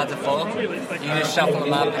these cards are for. You just shuffle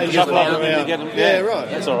them up and Shuffle them out. out. Yeah, right.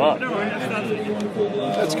 That's all right.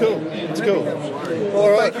 That's cool. That's cool. All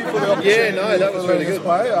right. For the opportunity that was really good.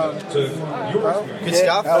 Play. Good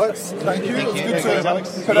stuff. Alex, thank you. It was good to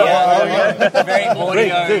Alex. Very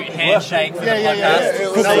audio handshake for the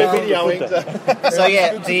podcast. So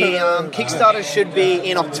yeah, the Kickstarter should be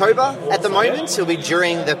in October at the moment. It'll be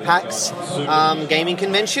during the PAX gaming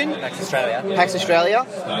convention. PAX Australia.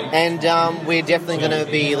 And we're definitely going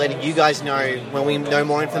to be letting you guys know when we know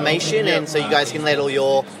more information, and so you guys can let all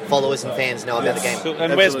your followers and fans know about the game.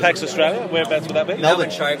 And where's PAX Australia? Whereabouts would that be? Melbourne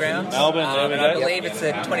Showgrounds. Melbourne, there we go. I believe it's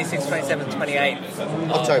the 26th, 27th, 28th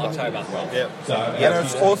October. And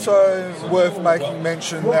it's also worth making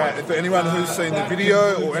mention that if anyone who's seen the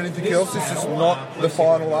video or anything else, this is not the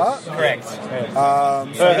final art. Correct.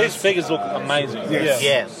 So these figures look amazing. Yes.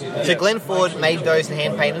 Yeah. So Glenn Ford made those and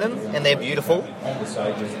hand painted them, and they're beautiful.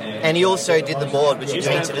 And he also did the board, which he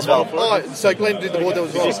painted as well. Oh, so Glenn did the board that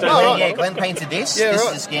was well. Yeah, Glenn painted this. Yeah, this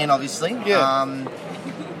right. is a scan, obviously. Yeah.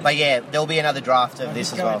 But yeah, there'll be another draft of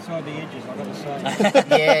this as well. Inside the edges, I've got to say.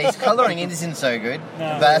 Yeah, his colouring isn't so good,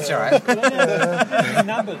 but that's all right.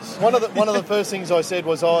 Numbers. One of the first things I said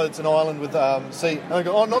was, it's an island with sea. And I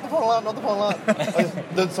go, not the final art.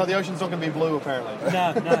 So the ocean's not going to be blue, apparently.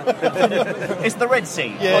 No. It's the Red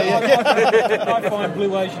Sea. I find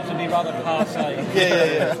blue ocean to be rather passe.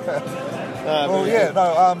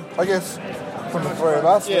 I guess from the three of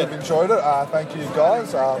us, we've enjoyed it. Thank you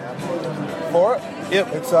guys for it. Yep.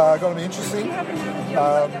 It's going to be interesting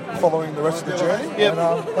following the rest of the journey. Yep.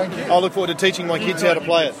 And, thank you. I look forward to teaching my kids how to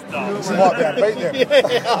play it. You might be able to beat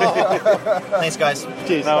them. Thanks, guys.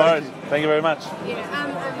 Cheers. No worries. Thank you very much.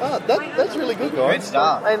 That's really good, guys. Good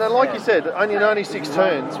start. And like you said, only 6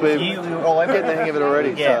 turns. We're getting the hang of it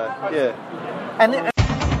already. Yeah. So, yeah. And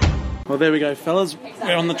Well, there we go, fellas.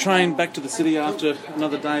 We're on the train back to the city after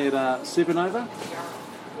another day at Supernova.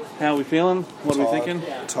 How are we feeling? What are we thinking?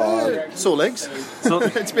 Tired. Sore legs.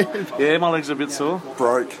 It's been... Yeah, my legs are a bit sore.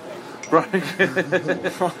 Broke. I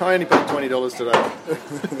only paid $20 today.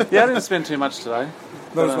 Yeah, I didn't spend too much today.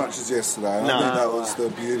 Not as much as yesterday. No. I think that was the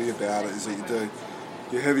beauty about it, is that you do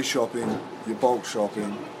your heavy shopping, your bulk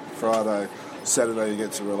shopping. Friday, Saturday you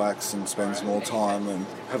get to relax and spend some more time and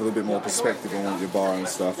have a little bit more perspective on what you're buying and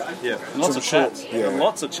stuff. Yeah. Lots of chats. Yeah.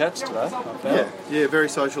 Lots of chats today. Yeah, very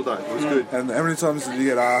social day. It was good. And how many times did you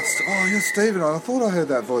get asked, "Oh, you're Stephen, I thought I heard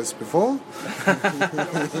that voice before"?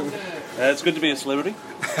 It's good to be a celebrity.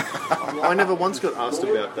 I never once got asked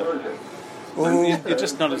about that. You're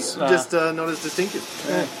just not as... Just not as distinctive.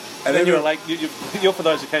 Yeah. And then you were late. You're for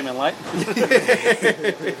those who came in late.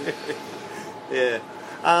 Yeah.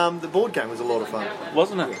 The board game was a lot of fun.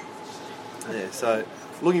 Wasn't it? Yeah, so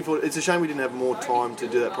looking forward. It's a shame we didn't have more time to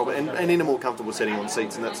do that properly, and in a more comfortable setting on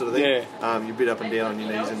seats and that sort of thing. Yeah. You're a bit up and down on your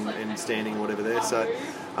knees and standing or whatever there. So,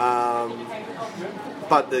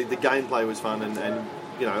 but the gameplay was fun, and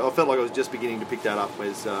you know, I felt like I was just beginning to pick that up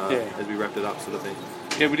as we wrapped it up, sort of thing.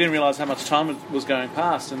 Yeah, we didn't realise how much time was going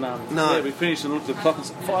past, and we finished and looked at the clock and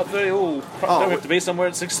said 5:30. Don't we have to be somewhere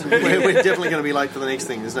at 6:30? We're definitely going to be late for the next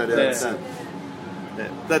thing. There's no doubt. Yeah. Yeah,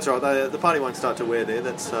 that's right. The party won't start to wear there.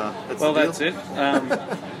 That's the deal. That's it.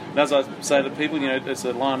 As I say to people, you know, it's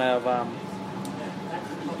a line of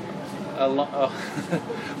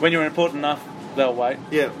when you're important enough, they'll wait.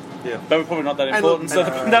 Yeah. But we're probably not that important, so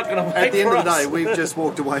they're not going to wait. At the end for of the us. day, we've just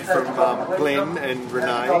walked away from Glenn and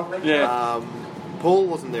Renee. Yeah. Paul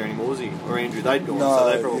wasn't there anymore, was he? Or Andrew? They'd gone, so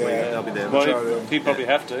they probably they'll be there. Well, he'd probably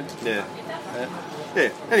have to. Yeah.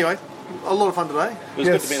 Anyway, a lot of fun today. It was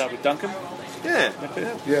good to meet up with Duncan. Yeah.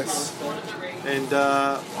 Yes. And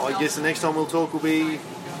I guess the next time we'll talk will be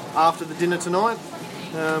after the dinner tonight.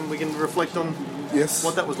 We can reflect on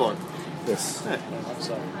what that was like. Yes. Yeah.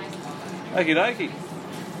 Okie dokie.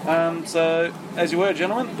 So, as you were,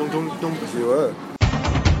 gentlemen. As you were.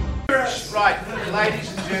 Right,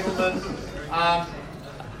 ladies and gentlemen,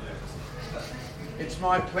 it's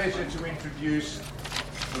my pleasure to introduce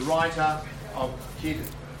the writer of Kid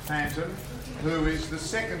Phantom, who is the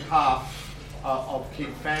second half of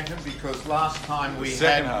Kid Phantom, because last time we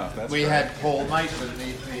had Paul Mason,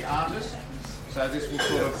 the artist, so this will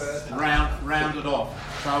sort of round it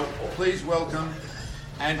off. So please welcome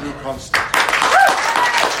Andrew Constant.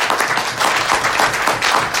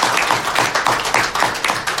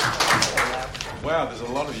 Wow, there's a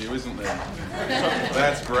lot of you, isn't there?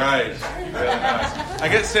 That's great. Really nice. I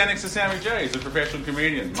get to stand next to Sammy J. He's a professional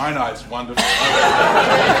comedian. My night's wonderful.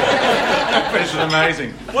 This is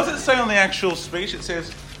amazing. What's it say on the actual speech? It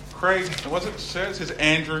says, Craig, what's it say? It says,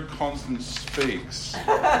 Andrew Constant speaks.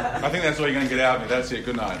 I think that's all you're going to get out of me. That's it.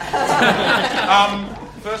 Good night.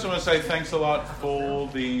 First, I want to say thanks a lot for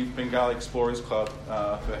the Bengali Explorers Club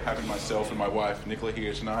for having myself and my wife, Nicola,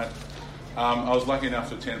 here tonight. I was lucky enough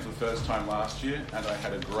to attend for the first time last year, and I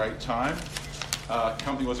had a great time.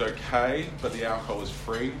 Company was okay, but the alcohol was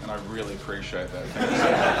free, and I really appreciate that. Thank you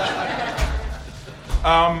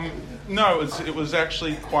so much. It was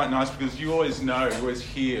actually quite nice, because you always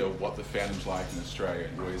hear what the fandom's like in Australia.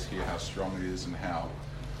 You always hear how strong it is and how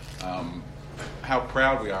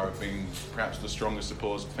proud we are of being perhaps the strongest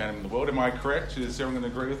supporters of fandom in the world. Am I correct? Is everyone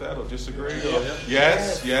going to agree with that or disagree?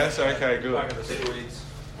 Yes? Okay, good.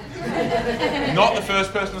 Not the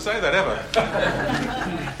first person to say that ever.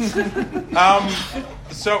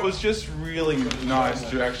 So it was just really nice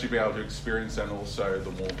to actually be able to experience that, and also the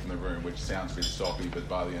warmth in the room, which sounds a bit soppy, but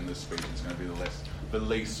by the end of the speech it's going to be the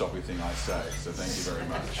least soppy thing I say, so thank you very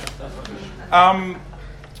much.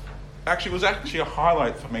 Actually, it was actually a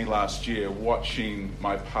highlight for me last year watching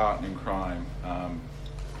my partner in crime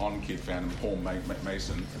on Kid Phantom, Paul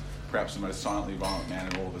Mason, perhaps the most silently violent man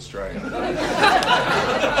in all of Australia.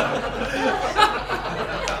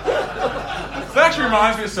 That actually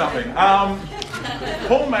reminds me of something.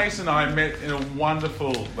 Paul Mason and I met in a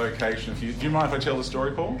wonderful location. Do you mind if I tell the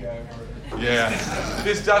story, Paul? Yeah.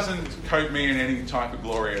 This doesn't coat me in any type of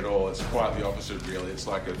glory at all. It's quite the opposite, really. It's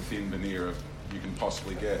like a thin veneer of you can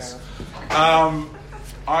possibly guess.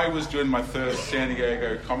 I was doing my first San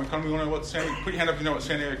Diego Comic-Con. You want to know what put your hand up if you know what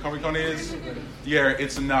San Diego Comic-Con is? Yeah,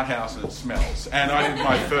 it's a nut house and it smells. And I did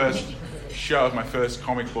my first show of my first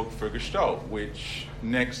comic book for Gestalt, which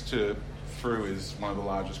next to Frew is one of the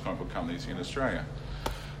largest comic book companies in Australia.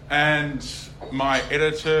 And my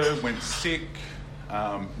editor went sick.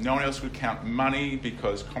 No one else would count money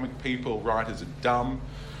because comic people, writers are dumb.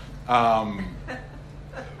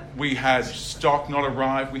 We had stock not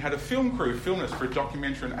arrived. We had a film crew film us for a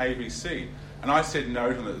documentary on ABC. And I said no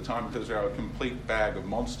to them at the time because they were a complete bag of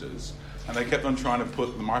monsters. And they kept on trying to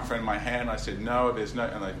put the microphone in my hand. I said, no, there's no...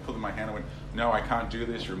 And they put it in my hand and went, no, I can't do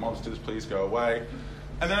this. You're monsters. Please go away.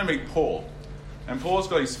 And then I meet Paul. And Paul's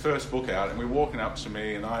got his first book out, and we're walking up to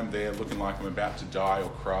me, and I'm there looking like I'm about to die or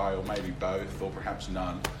cry, or maybe both, or perhaps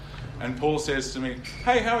none. And Paul says to me,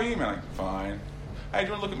 hey, how are you, man? I'm like, fine. Hey, do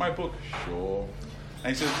you want to look at my book? Sure.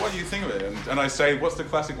 And he says, what do you think of it? And I say, what's the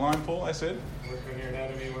classic line, Paul? I said. Work on your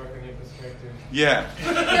anatomy, work on your perspective. Yeah.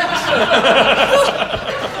 You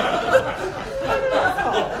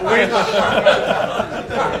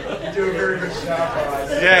do a very good shark eyes.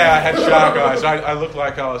 Yeah, I had shark eyes. I looked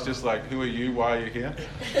like I was just like, who are you? Why are you here?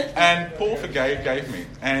 And Paul gave me.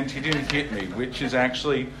 And he didn't hit me, which is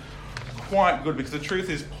actually quite good because the truth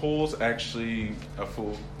is Paul's actually a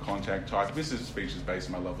full contact type. This speech is based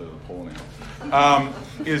on my love letter to Paul now.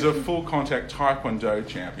 Is a full contact Taekwondo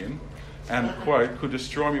champion and, quote, could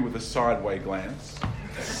destroy me with a sideway glance.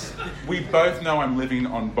 We both know I'm living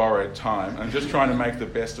on borrowed time. I'm just trying to make the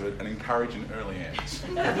best of it and encourage an early end.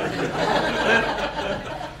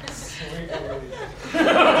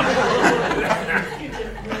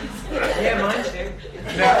 Yeah, mine too.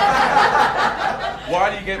 Now, why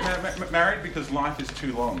do you get married? Because life is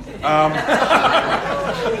too long. No,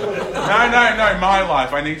 my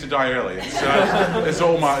life. I need to die early. It's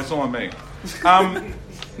all on me.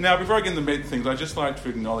 Now, before I get into the meat things, I'd just like to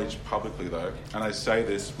acknowledge publicly, though, and I say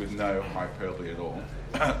this with no hyperbole at all,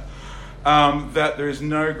 that there is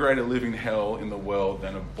no greater living hell in the world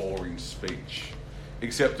than a boring speech,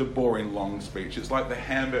 except a boring long speech. It's like the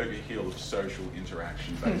hamburger heel of social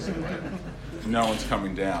interaction, basically. No one's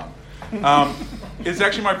coming down. It's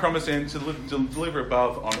actually my promise then to deliver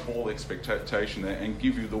above on all expectation and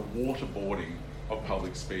give you the waterboarding of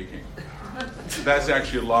public speaking. That's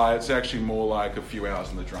actually a lie. It's actually more like a few hours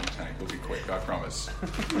in the drunk tank. It'll be quick, I promise.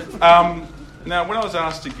 Now, when I was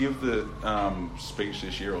asked to give the speech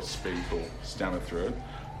this year, or speak or stammer through it,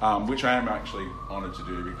 which I am actually honoured to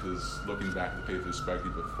do because looking back at the people who've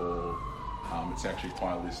spoken before, it's actually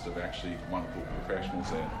quite a list of actually wonderful professionals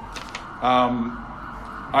there.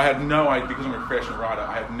 I had no idea, because I'm a professional writer,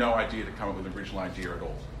 I had no idea to come up with an original idea at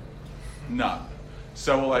all. None.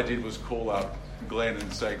 So all I did was call up Glenn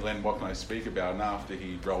and say, Glenn, what can I speak about? And after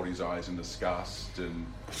he rolled his eyes in disgust and,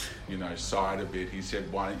 sighed a bit, he said,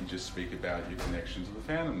 why don't you just speak about your connection to the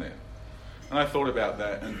fandom there? And I thought about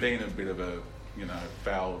that, and being a bit of a,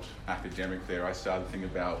 failed academic there, I started thinking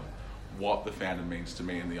about what the fandom means to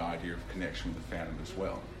me and the idea of connection with the fandom as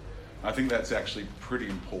well. I think that's actually pretty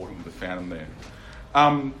important with the fandom there.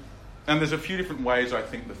 And there's a few different ways I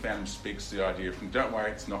think the fandom speaks to the idea of, don't worry,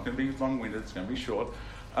 it's not going to be long-winded, it's going to be short.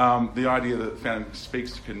 The idea that the fandom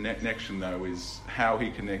speaks to connection, though, is how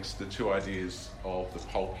he connects the two ideas of the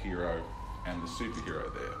pulp hero and the superhero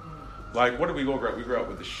there. Like, what did we all grow up? We grew up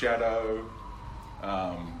with the Shadow,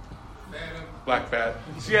 Black Bat.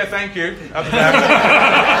 So, yeah, thank you. Up the back.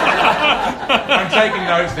 I'm taking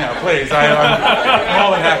notes now, please. I'm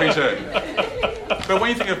more than happy to. But when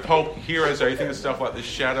you think of pulp heroes, though, you think of stuff like the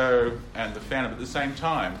Shadow and the Phantom. At the same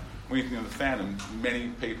time, when you think of the Phantom,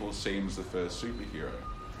 many people see him as the first superhero.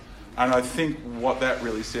 And I think what that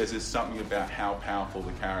really says is something about how powerful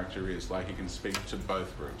the character is. Like, he can speak to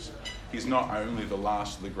both groups. He's not only the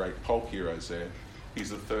last of the great pulp heroes there,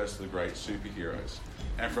 he's the first of the great superheroes.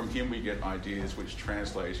 And from him we get ideas which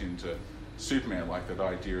translate into Superman, like that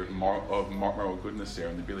idea of moral goodness there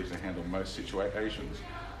and the ability to handle most situations.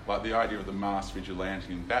 Like the idea of the masked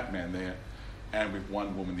vigilante in Batman there, and with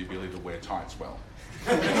Wonder Woman the ability to wear tights well.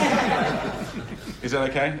 Is that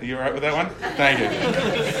okay? Are you all right with that one? Thank you.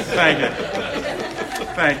 Thank you.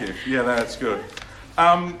 Thank you. Yeah, that's good.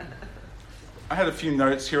 I had a few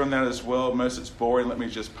notes here on that as well. Most of it's boring. Let me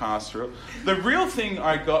just pass through it. The real thing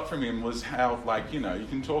I got from him was how, you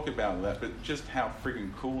can talk about that, but just how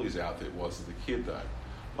freaking cool his outfit was as a kid, though.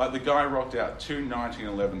 Like, the guy rocked out 2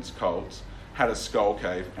 1911's Colts, had a skull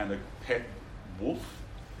cave, and a pet wolf.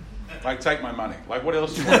 Like, take my money. Like, what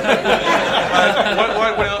else do you want?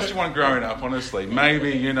 What else do you want growing up, honestly?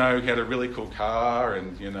 Maybe, he had a really cool car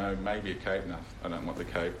and, maybe a cape. No, I don't want the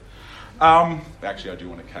cape. Actually, I do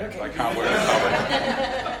want a cape, but I can't wear it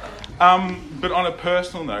public. But on a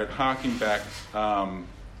personal note, harking back,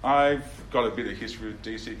 I've got a bit of history with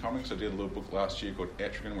DC Comics. I did a little book last year called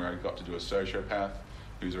Etrigan, where I got to do a sociopath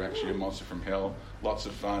who's actually a monster from hell. Lots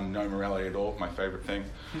of fun, no morality at all, my favourite thing.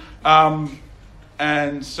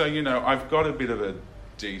 And so, I've got a bit of a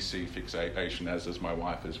DC fixation, as does my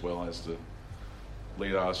wife, as well as the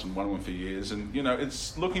lead artist on Wonder Woman for years. And,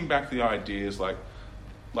 it's looking back the ideas like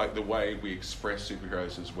the way we express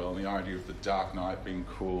superheroes as well, and the idea of the Dark Knight being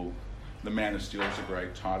cool. The Man of Steel is a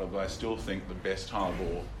great title, but I still think the best title of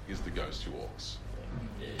all is The Ghost Who Walks.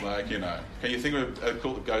 Like, can you think of a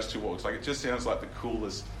cool Ghost Who Walks? Like, it just sounds like the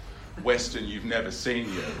coolest Western you've never seen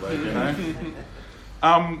yet,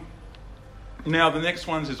 Now, the next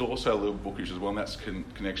one is also a little bookish as well, and that's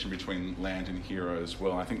connection between land and hero as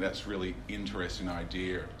well. I think that's really interesting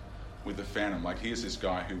idea with the Phantom. Like, here's this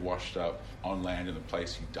guy who washed up on land in a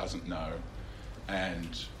place he doesn't know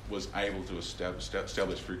and was able to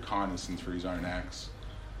establish through kindness and through his own acts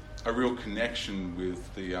a real connection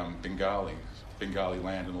with the Bengali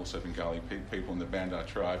land and also Bengali people in the Bandar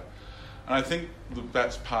tribe. And I think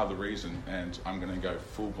that's part of the reason, and I'm going to go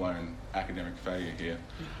full-blown academic failure here,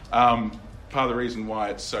 part of the reason why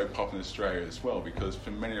it's so popular in Australia as well, because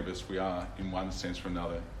for many of us we are, in one sense or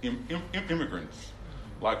another, immigrants.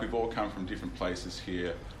 Like, we've all come from different places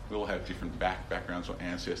here. We all have different backgrounds or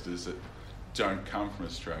ancestors that don't come from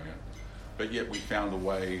Australia. But yet we found a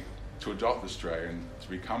way to adopt Australia and to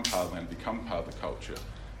become part of the land, become part of the culture.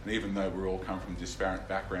 And even though we all come from disparate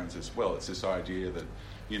backgrounds as well, it's this idea that,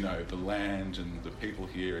 you know, the land and the people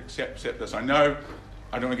here accept us. I know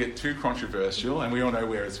I don't want to get too controversial, and we all know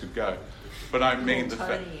where this could go, but I mean the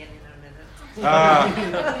fact...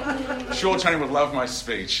 Sure, Tony would love my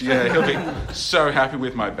speech. Yeah, he'll be so happy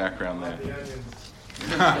with my background there.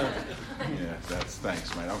 Yeah,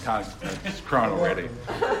 thanks, mate. I'm just crying already.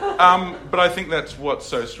 But I think that's what's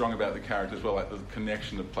so strong about the character as well, like the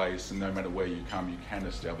connection to place, and no matter where you come, you can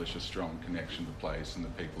establish a strong connection to place and the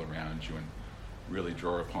people around you, and really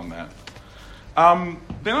draw upon that.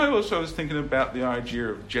 Then I also was thinking about the idea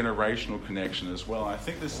of generational connection as well. I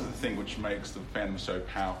think this is the thing which makes the fandom so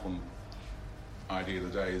powerful. Idea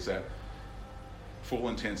of the day is that, for all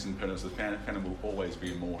intents and purposes, the fandom will always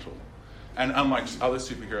be immortal. And unlike other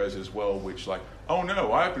superheroes as well, which like, oh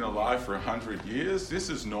no, I've been alive for 100 years, this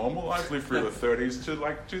is normal, I've lived through the 30s to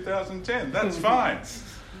like 2010, that's fine.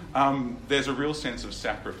 There's a real sense of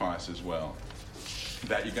sacrifice as well,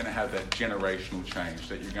 that you're going to have that generational change,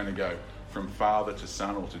 that you're going to go from father to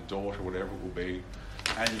son or to daughter, whatever it will be,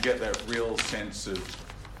 and you get that real sense of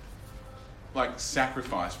like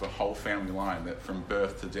sacrifice for a whole family line, that from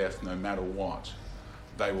birth to death, no matter what,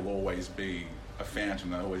 they will always be a phantom.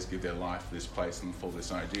 They always give their life for this place and for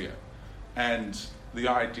this idea. And the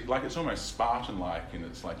idea, like, it's almost Spartan-like, and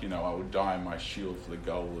it's like, you know, I would die on my shield for the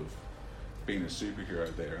goal of being a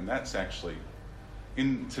superhero there. And that's actually,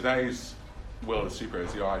 in today's world of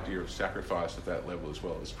superheroes, the idea of sacrifice at that level as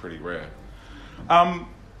well is pretty rare.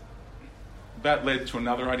 That led to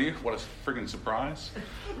another idea. What a friggin' surprise!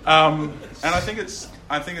 And I think it's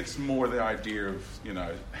more the idea of, you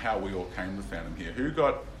know, how we all came to the fandom here. Who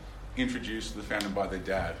got introduced to the fandom by their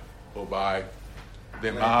dad, or by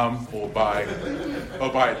their mum, or by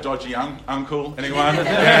a dodgy uncle? Anyone?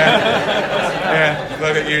 Yeah.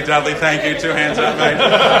 Look at you, Dudley. Thank you. 2 hands up, mate.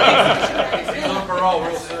 He's on parole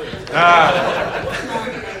real soon.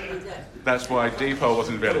 That's why Depot was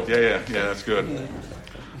invented. Yeah, that's good.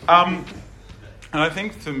 And I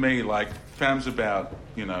think for me, like, fandom's about,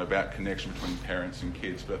 you know, about connection between parents and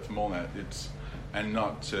kids, but for more than that, it's, and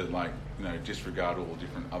not to, like, you know, disregard all the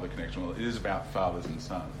different other connections. It is about fathers and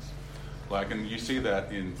sons. Like, and you see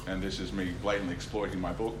that in, and this is me blatantly exploiting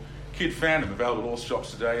my book, Kid Fandom, available at all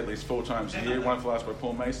shops today, at least 4 times a year. Wonderful artist by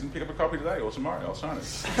Paul Mason. Pick up a copy today or tomorrow. I'll sign it.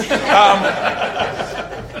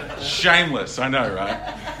 Shameless, I know,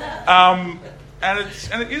 right?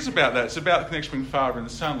 And it is about that. It's about the connection between father and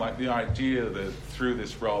son, like the idea that through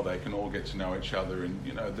this role they can all get to know each other, and,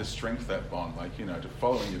 you know, the strength of that bond, like, you know, to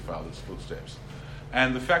follow in your father's footsteps.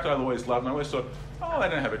 And the fact I've always loved, and I always thought, oh, they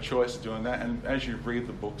don't have a choice of doing that. And as you read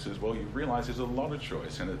the books as well, you realise there's a lot of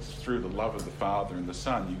choice, and it's through the love of the father and the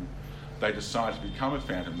son, they decide to become a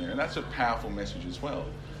phantom there. And that's a powerful message as well.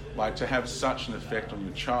 Like, to have such an effect on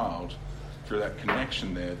your child through that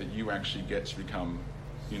connection there, that you actually get to become,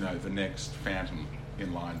 you know, the next phantom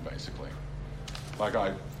in line, basically. Like,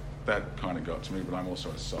 that kind of got to me, but I'm also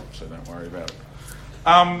a sop, so don't worry about it.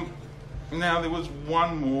 Now, there was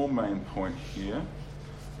one more main point here.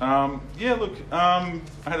 I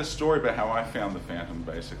had a story about how I found the phantom,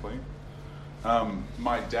 basically.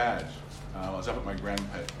 My dad, I was up at my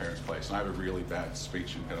grandparents' place, and I have a really bad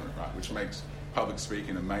speech impediment, right, which makes public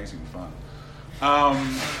speaking amazing fun.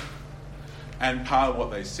 And part of what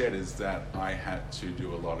they said is that I had to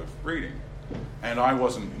do a lot of reading. And I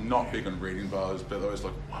wasn't not big on reading, but I was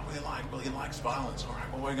like, what do you like? Well, he likes violence. All right,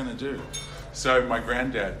 what are we going to do? So my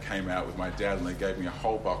granddad came out with my dad, and they gave me a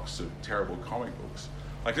whole box of terrible comic books.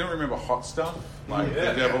 Like, do you remember Hot Stuff? Like,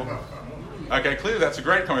 The Devil? Okay, clearly that's a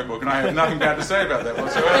great comic book, and I have nothing bad to say about that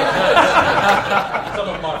whatsoever. Some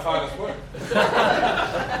of my finest work.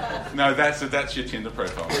 No, that's your Tinder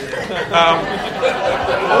profile.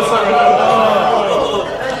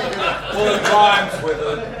 Well, it rhymes with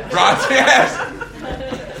it. Right, yes.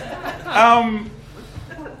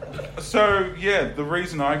 So, yeah, the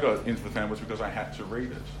reason I got into the fandom was because I had to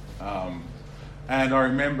read it. And I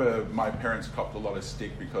remember my parents copped a lot of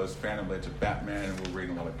stick because fandom led to Batman, and we were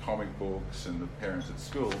reading a lot of comic books, and the parents at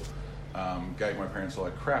school gave my parents a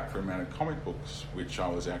lot of crap for the amount of comic books, which I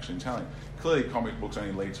was actually telling. Clearly, comic books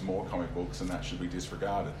only lead to more comic books, and that should be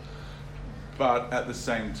disregarded. But at the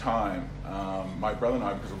same time, my brother and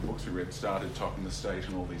I, because of the books we read, started topping the stage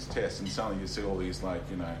on all these tests, and suddenly you see all these, like,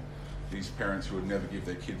 you know, these parents who would never give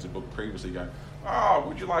their kids a book previously go, oh,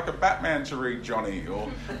 would you like a Batman to read, Johnny? Or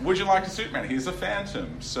would you like a Superman? Here's a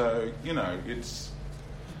Phantom. So, you know, it's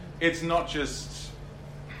not just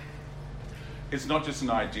an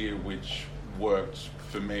idea which worked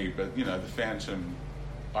for me, but, you know, the Phantom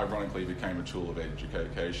ironically became a tool of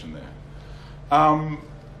education there.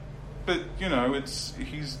 But, you know,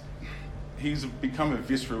 he's become a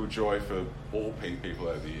visceral joy for all people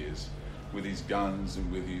over the years, with his guns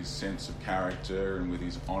and with his sense of character and with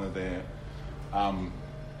his honour there.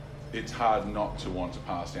 It's hard not to want to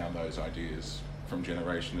pass down those ideas from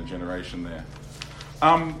generation to generation there.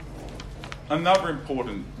 Another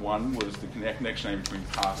important one was the connection between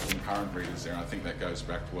past and current readers there. I think that goes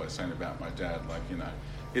back to what I was saying about my dad. Like, you know,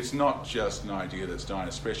 it's not just an idea that's dying,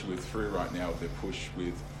 especially with Through right now, with their push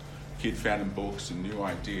with Kid Phantom books and new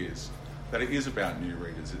ideas, that it is about new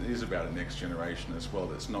readers. It is about a next generation as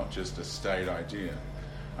well. It's not just a staid idea.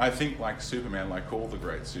 I think, like Superman, like all the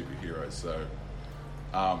great superheroes, though,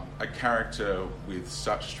 a character with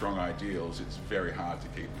such strong ideals, it's very hard to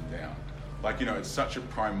keep them down. Like, you know, it's such a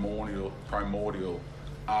primordial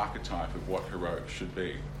archetype of what heroic should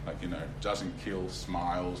be. Like, you know, doesn't kill,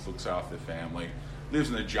 smiles, looks after their family, lives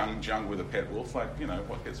in a jungle with a pet wolf. Like, you know,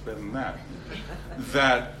 what gets better than that?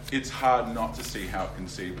 That it's hard not to see how it can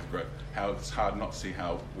see with great, how it's hard not to see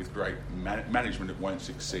how with great management it won't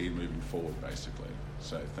succeed moving forward, basically.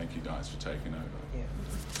 So thank you guys for taking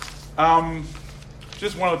over.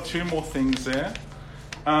 Just one or two more things there.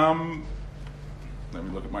 Let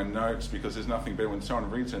me look at my notes, because there's nothing better when someone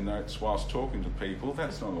reads their notes whilst talking to people.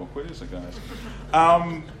 That's not awkward, is it, guys?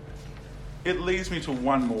 It leads me to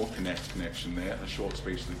one more connection there. A short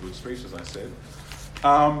speech is a good speech, as I said.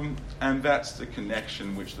 And that's the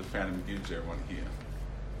connection which the Phantom gives everyone here.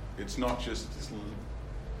 It's not just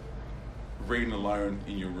reading alone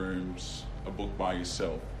in your rooms, a book by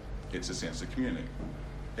yourself. It's a sense of community.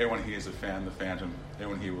 Everyone here is a fan of the Phantom.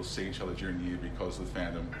 Everyone here will see each other during the year because of the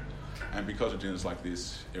Phantom. And because of dinners like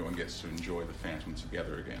this, everyone gets to enjoy the Phantom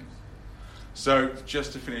together again. So,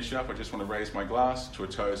 just to finish up, I just want to raise my glass to a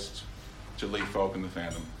toast to Lee Falk and the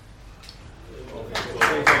Phantom.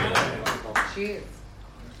 Cheers.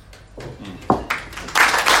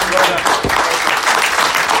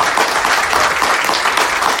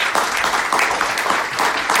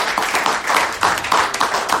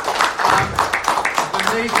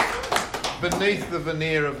 Beneath the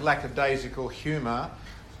veneer of lackadaisical humour,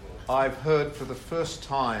 I've heard for the first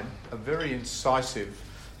time a very incisive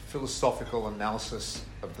philosophical analysis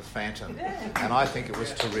of the Phantom, and I think it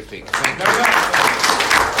was terrific. Thank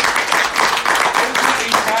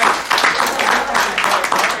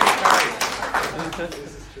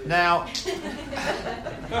you. Now,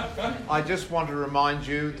 I just want to remind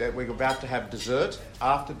you that we're about to have dessert.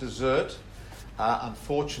 After dessert,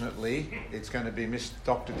 unfortunately, it's going to be Miss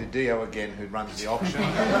Dr. Didio again who runs the auction.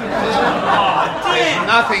 There's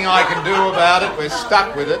nothing I can do about it. We're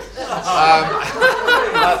stuck with it.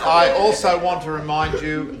 But I also want to remind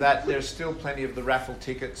you that there's still plenty of the raffle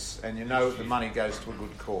tickets, and you know the money goes to a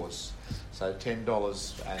good cause. So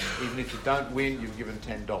 $10, and even if you don't win, you've given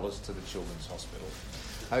 $10 to the Children's Hospital.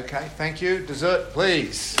 Okay, thank you. Dessert,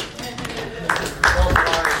 please.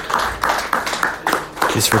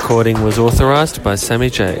 This recording was authorised by Sammy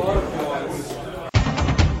J.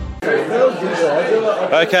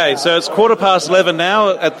 Okay, so it's 11:15 now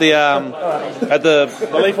at the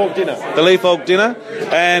Lee Falk dinner. The Lee Falk dinner,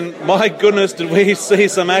 and my goodness, did we see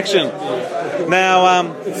some action! Now,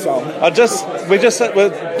 we just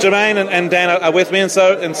with Jermaine and Dan are with me, and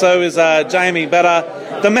so is Jamie.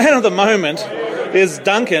 But the man of the moment is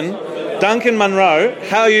Duncan Munro.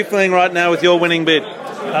 How are you feeling right now with your winning bid?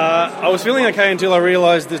 I was feeling okay until I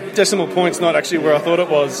realised the decimal point's not actually where I thought it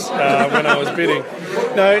was when I was bidding.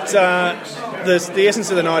 No, it's the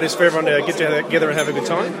essence of the night is for everyone to get together and have a good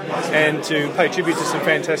time, and to pay tribute to some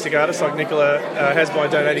fantastic artists like Nicola has by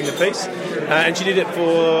donating the piece. And she did it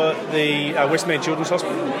for the Westmead Children's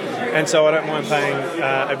Hospital, and so I don't mind paying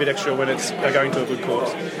a bit extra when it's going to a good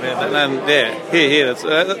cause. Here.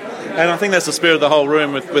 And I think that's the spirit of the whole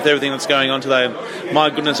room with everything that's going on today. And my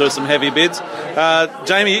goodness, there were some heavy bids.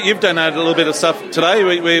 Jamie, you've donated a little bit of stuff today,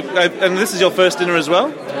 and this is your first dinner as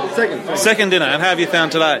well? Second dinner, and how have you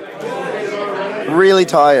found today? Really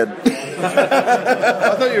tired.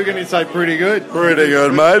 I thought you were going to say pretty good. Pretty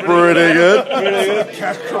good, mate. Pretty good.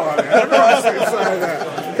 Cat crying. How nice to say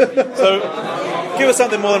that. So, give us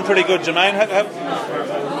something more than pretty good, Jermaine.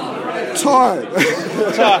 Tired.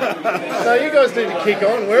 No, you guys need to kick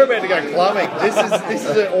on. We're about to go clubbing. This is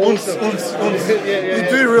an awesome. You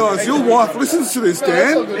do realise your wife listens to this,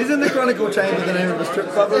 Dan? Isn't the Chronicle Chamber the name of the strip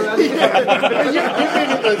club around here? You've been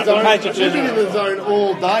in the zone. You've been in the zone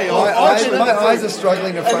all day. My eyes are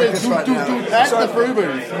struggling to focus right now. At the Fruit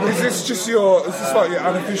Booth. Is this just your? Is this like your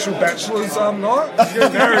unofficial bachelor's night? You're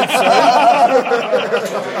getting married soon.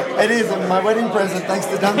 It is my wedding present, thanks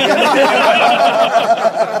to Duncan.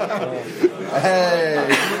 Hey.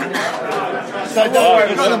 So You've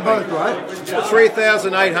got them both, right?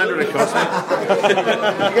 3,800 it cost me.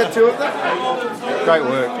 You get two of them? Great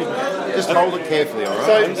work. Just hold it carefully, all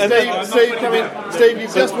right? So, Steve, come in. Steve,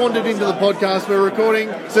 you've just wandered into the podcast. We're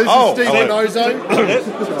recording. So this is Steve in Ozone.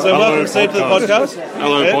 So welcome, Steve, to the podcast.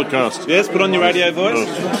 Hello, podcast. Yes, put on your radio voice.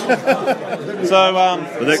 So,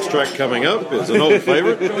 the next track coming up is an old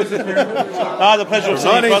favourite. I had the pleasure of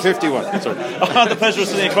sitting 1951. Sorry. I had the pleasure of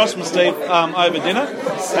sitting across from Steve over dinner,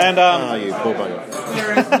 and you poor bugger.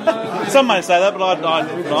 some may say that, but I'm not,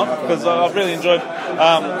 because I've really enjoyed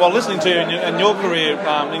while listening to you and your career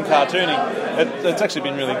in cartooning. It's actually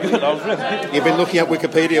been really good. I was really. You've been looking at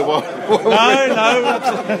Wikipedia while... No.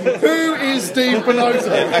 Who is Steve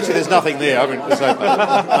Penosa? Actually, there's nothing there. I mean, there's no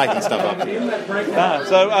making stuff up.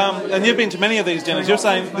 And you've been to many of these dinners. You're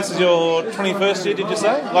saying this is your 21st year, did you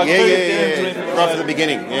say? Yeah. Right from the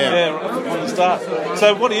beginning, Yeah, right from the start.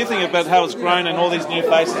 So what do you think about how it's grown and all these new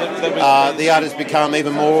faces that we the art has become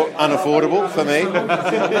even more unaffordable for me.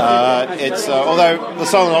 It's although the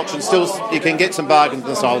silent auction still, you can get some bargains in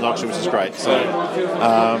the silent auction, which is great. So,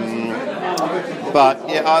 but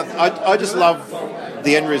yeah, I just love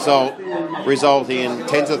the end result, resulting in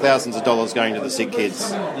tens of thousands of dollars going to the sick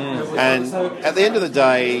kids. And at the end of the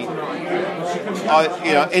day,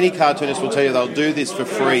 any cartoonist will tell you they'll do this for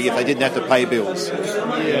free if they didn't have to pay bills.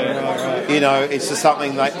 It's just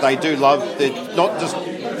something they do love. They're not just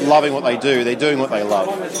loving what they do; they're doing what they love.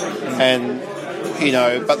 And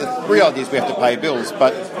but the reality is we have to pay bills.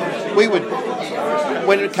 But we would,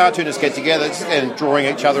 when cartoonists get together and drawing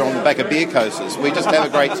each other on the back of beer coasters, we just have a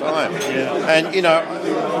great time. And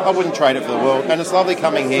I wouldn't trade it for the world. And it's lovely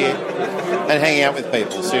coming here and hanging out with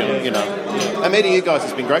people. So, and meeting you guys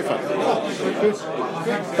has been great fun.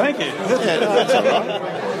 Thank you. Yeah, that's all right.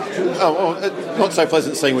 Not so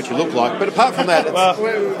pleasant seeing what you look like, but apart from that,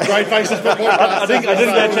 great faces for I didn't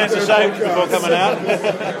get a chance to shave before coming out.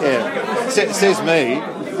 Yeah, says me.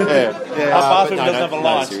 Yeah. Our bathroom doesn't have a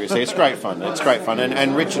light. No, seriously, it's great fun. It's great fun,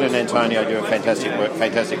 and Richard and Antonio do a fantastic work.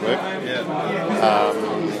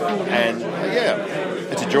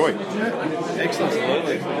 It's a joy. Excellent.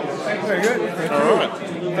 Very good. All right.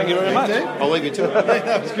 Thank you very much. I'll leave you to it.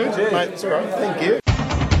 That was good. Mate, it's all right. Thank you.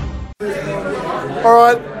 All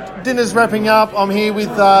right, dinner's wrapping up. I'm here with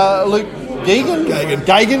Luke Gagan.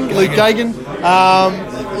 Luke Gagan.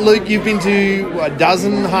 Luke, you've been to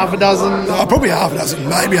half a dozen? Probably half a dozen,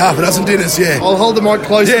 maybe half a dozen dinners, yeah. I'll hold the mic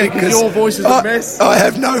closer because your voice is a mess. I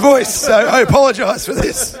have no voice, so I apologise for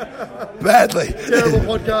this. Badly. Terrible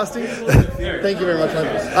podcasting. Thank you very much,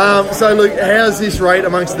 mate. So, Luke, how's this rate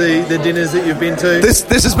amongst the dinners that you've been to? This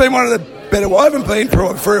has been one of the better. I haven't been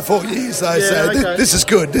for 3 or 4 years, though, this is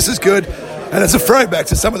good. This is good. And it's a throwback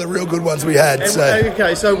to some of the real good ones we had.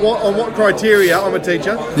 Okay, so on what criteria, I'm a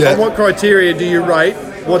teacher, on what criteria do you rate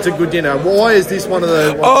what's a good dinner? Why is this one of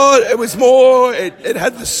the... it was more, it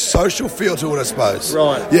had the social feel to it, I suppose.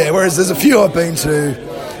 Right. Yeah, whereas there's a few I've been to,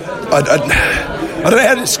 I don't know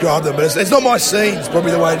how to describe them, but it's not my scene, it's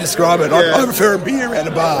probably the way to describe it. I prefer a beer around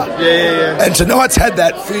a bar. Yeah. And tonight's had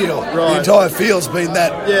that feel. Right. The entire feel's been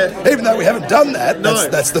that. Yeah. Even though we haven't done that,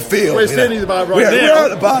 that's the feel. We're standing at the bar now. We're at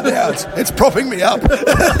the bar now. It's propping me up.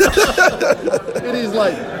 It is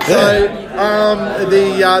late. So,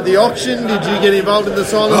 the auction, did you get involved in the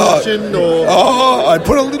silent auction? Or? I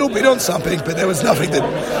put a little bit on something, but there's nothing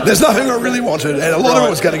I really wanted, and a lot of it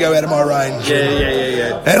was going to go out of my range.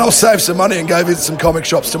 Yeah. And I'll save some money and go visit some comic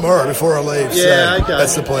shops tomorrow before I leave. Yeah, so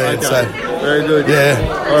that's the plan. Okay. So very good. Yeah.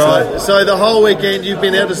 All right. So the whole weekend you've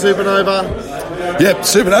been out to Supernova? Yep,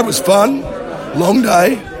 Supernova was fun. Long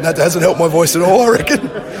day. That hasn't helped my voice at all, I reckon.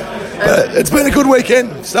 But it's been a good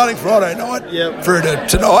weekend, starting Friday night through to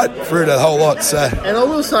tonight, through to the whole lot. So. And I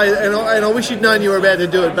will say, and I wish you'd known you were about to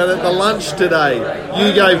do it, but at the lunch today,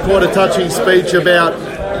 you gave quite a touching speech about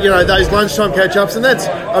those lunchtime catch-ups, and that's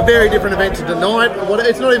a very different event to tonight.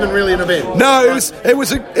 It's not even really an event. No, it was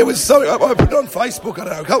something I put it on Facebook, I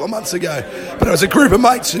don't know, a couple of months ago, but it was a group of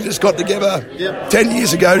mates who just got together 10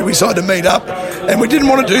 years ago. We decided to meet up, and we didn't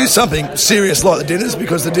want to do something serious like the dinners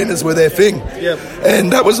because the dinners were their thing. Yep.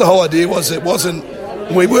 And that was the whole idea. It wasn't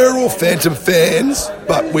we were all Phantom fans,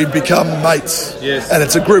 but we've become mates. Yes. And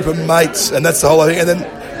it's a group of mates, and that's the whole thing. And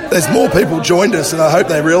then there's more people joined us, and I hope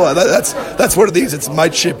they realise that's what it is. It's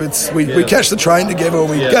mateship. It's we catch the train together,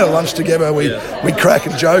 we go to lunch together, we crack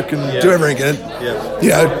and joke and do everything. And you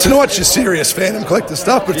know, tonight's just serious Phantom Collector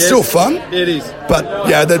stuff, but it's still fun. It is. But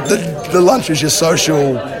yeah, the lunch is just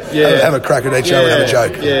social. Have a crack at each other, have a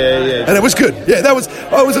joke. And it was good. Yeah, that was.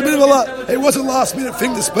 I was a bit of it was a last minute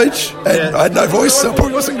thing to speech, and I had no voice, so it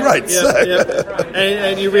probably wasn't great.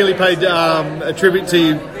 And you really paid a tribute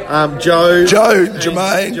to Joe,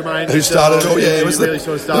 Jermaine, who started it all. Yeah, it was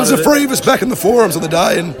the three of us back in the forums on the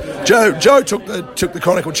day, and Joe took the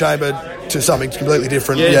Chronicle Chamber to something completely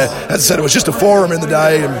different. Yes. Yeah, as I said, it was just a forum in the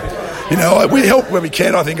day, and you know, we help when we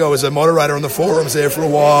can. I think I was a moderator on the forums there for a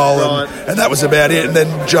while, and that was about it. And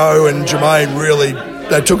then Joe and Jermaine really,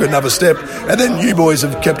 they took another step, and then you boys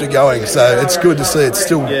have kept it going. So it's good to see it's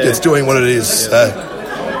still it's doing what it is.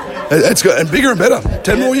 It's good and bigger and better.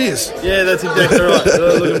 10 more years. Yeah, that's exactly right.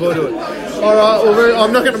 Looking forward to it. All right, well,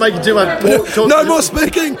 I'm not going to make you too much talk. No more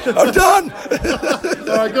speaking. I'm done.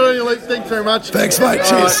 All right, good on you, Luke. Thanks very much. Thanks, mate.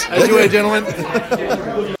 Cheers. Enjoy, gentlemen.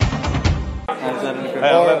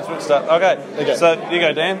 Okay, so you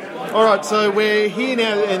go, Dan. All right, so we're here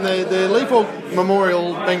now, and the Leafhawk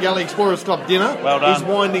Memorial Bengali Explorers Club dinner is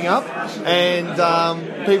winding up, and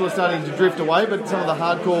people are starting to drift away, but some of the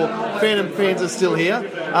hardcore Phantom fans are still here.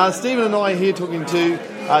 Stephen and I are here talking to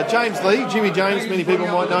James Lee, Jimmy James, many people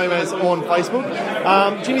might know him as on Facebook.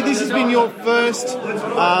 Jimmy, this has been your first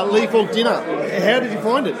Leafhawk dinner. How did you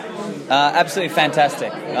find it? Absolutely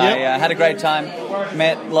fantastic. I had a great time.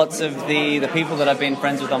 Met lots of the people that I've been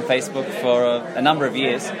friends with on Facebook for a number of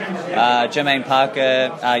years. Jermaine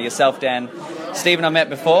Parker, yourself, Dan. Stephen I met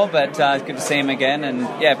before, but it's good to see him again. And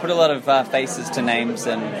put a lot of faces to names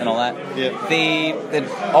and all that. The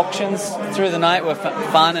auctions through the night were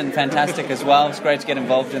fun and fantastic as well. It's great to get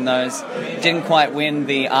involved in those. Didn't quite win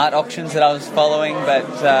the art auctions that I was following, but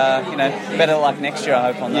better luck next year,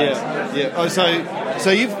 I hope, on those. Oh,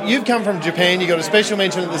 so you've come from Japan. You got a special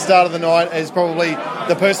mention at the start of the night as probably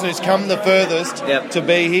the person who's come the furthest to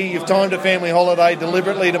be here. You've timed a family holiday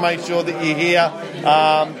deliberately to make sure that you're here.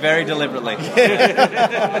 Very deliberately.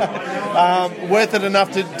 Worth it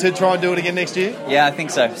enough to try and do it again next year? Yeah, I think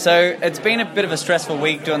so. So it's been a bit of a stressful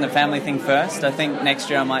week doing the family thing first. I think next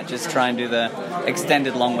year I might just try and do the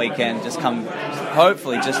extended long weekend, just come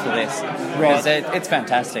hopefully just for this. Because it's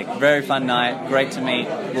fantastic. Very fun night. Great to meet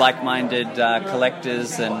like-minded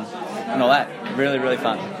collectors and all that. Really, really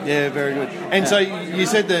fun. Yeah, very good. And so you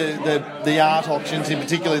said the art auctions in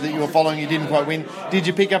particular that you were following, you didn't quite win. Did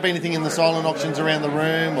you pick up anything in the silent auctions around the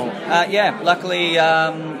room? Or? Luckily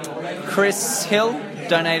Chris Hill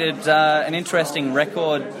donated an interesting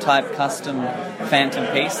record-type custom Phantom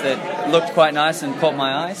piece that looked quite nice and caught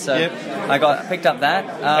my eye, so I picked up that.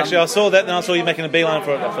 Actually, I saw that, then I saw you making a beeline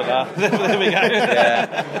for it. I thought, there we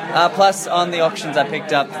go. Plus, on the auctions, I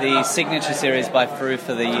picked up the Signature Series by Fru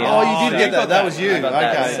for the year. Oh, you did get that. That was you.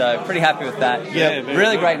 Okay. So, pretty happy with that. Yeah,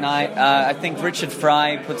 really great night. I think Richard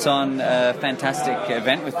Fry puts on a fantastic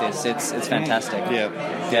event with this. It's fantastic.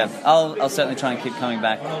 Yeah. I'll certainly try and keep coming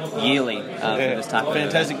back yearly for this type of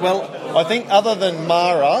fantastic. Well, I think other than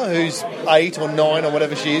Mara, who's 8 or 9 or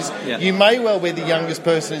whatever she is, you may well be the youngest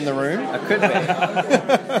person in the room. I could be.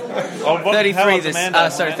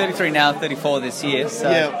 33 now, 34 this year. So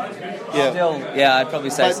still, I'd probably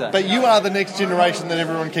say so. But you are the next generation that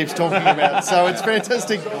everyone keeps talking about, so it's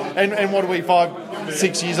fantastic. And what are we,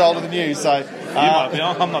 5-6 years older than you? So you might be.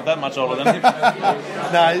 I'm not that much older than you.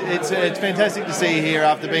 No, it's fantastic to see you here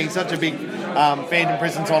after being such a big Phantom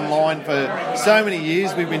presence online for so many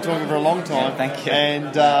years. We've been talking for a long time. Thank you.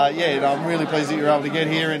 And I'm really pleased that you're able to get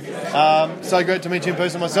here, and so great to meet you in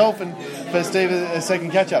person myself, and for Steve a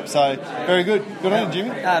second catch up. So very good. Good on you,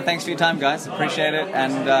 Jimmy. Thanks for your time, guys. Appreciate it,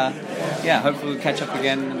 and hopefully we'll catch up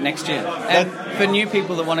again next year. And for new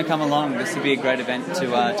people that want to come along, this would be a great event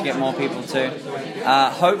to get more people to.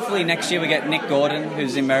 Hopefully next year we get Nick Gordon,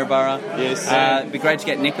 who's in Maryborough. Yes. It'd be great to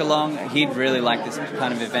get Nick along. He'd really like this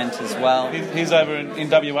kind of event as well. He's over in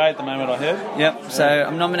WA at the moment, I heard. Yep. So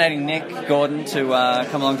I'm nominating Nick Gordon to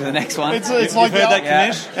come along to the next one. It's You've like heard that,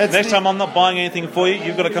 Kanish? Next time I'm not buying anything for you.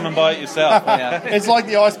 You've got to come and buy it yourself. It's like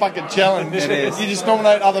the Ice Bucket Challenge. It is. You just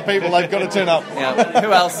nominate other people. They've got to turn up. Yeah.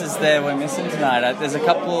 Who else is there we're missing tonight? There's a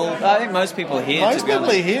couple. I think most people are here. Most people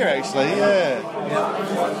are here, actually.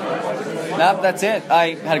 No, that's it.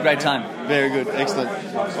 I had a great time. Very good. Excellent.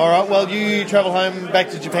 All right. Well, you travel home back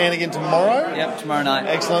to Japan again tomorrow? Yep, tomorrow night.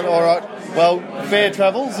 Excellent. All right. Well, fair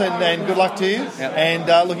travels and good luck to you. Yep. And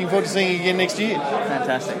looking forward to seeing you again next year.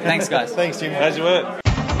 Fantastic. Thanks, guys. Thanks, Jim. How's your work?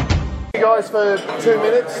 guys for 2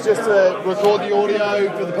 minutes just to record the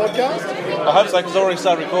audio for the podcast? I hope so, because I already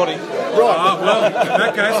started recording. Right. Well, in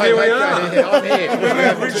that case, here we are. I'm here. We'll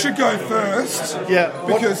let Richard go first. Yeah.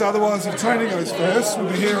 Because otherwise, if Tony goes first, we'll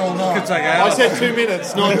be here all night. Could take I hours. said 2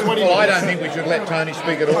 minutes, not 20 minutes. Well, I don't think we should let Tony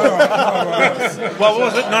speak at all. Well,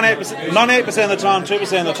 what was it? 98% of the time, 2%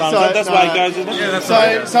 of the time. That's the way it goes, isn't it? Yeah, that's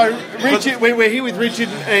right. So Richard, we're here with Richard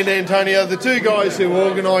and Antonio, the two guys who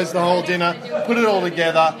organised the whole dinner, put it all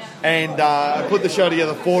together, and put the show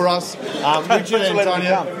together for us. Richard and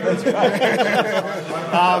Antonio.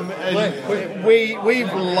 And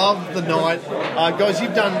we've loved the night. Guys,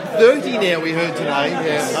 you've done 30 now, we heard today.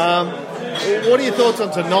 Yes. What are your thoughts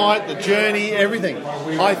on tonight, the journey, everything?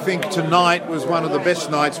 I think tonight was one of the best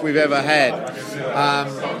nights we've ever had.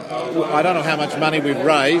 I don't know how much money we've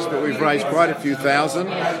raised, but we've raised quite a few thousand.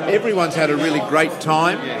 Everyone's had a really great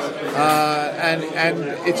time, and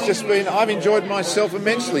it's just been. I've enjoyed myself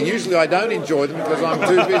immensely. Usually I don't enjoy them because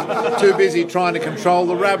I'm too busy trying to control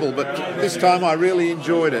the rabble, but this time I really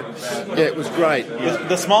enjoyed it. Yeah, it was great.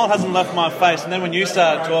 The smile hasn't left my face, and then when you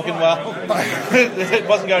started talking, well, it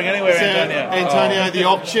wasn't going anywhere, Antonio, the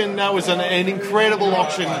auction, that was an incredible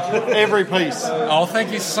auction, every piece. Oh,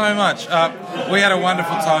 thank you so much. We had a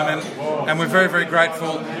wonderful time, and we're very, very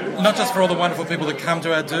grateful, not just for all the wonderful people that come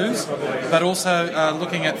to our do's, but also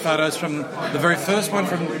looking at photos from the very first one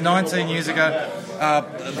from 19 years ago,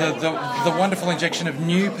 the wonderful injection of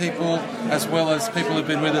new people as well as people who've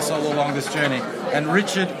been with us all along this journey. And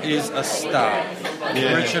Richard is a star.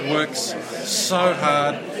 Yeah. Richard works so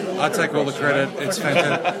hard. I take all the credit. It's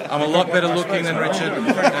fantastic. I'm a lot better looking than Richard,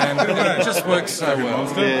 and it just works so well.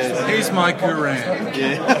 Yes. He's my Quran.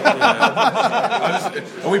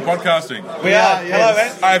 Are we podcasting? We are. Yes. Hello,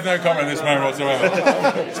 man. I have no comment at this moment whatsoever.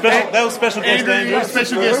 That was special guest Andrew.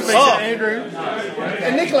 Special guest speaker Andrew.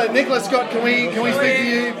 And Nicholas Scott, can we speak to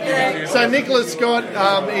you? So Nicholas Scott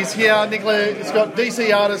is here. Nicholas Scott,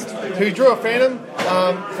 DC artist who drew a Phantom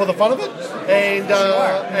for the fun of it, and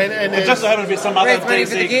It just so happened to be some other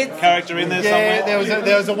DC character in there somewhere. Yeah,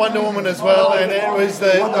 there was a Wonder Woman as well, and it was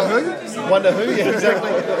the Wonder Who, yeah,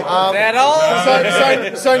 exactly.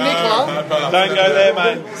 So Nicola, don't go there,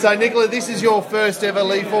 mate. So Nicola, this is your first ever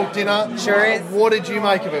Lee Falk dinner. Sure is. What did you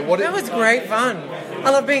make of it? That was great fun. I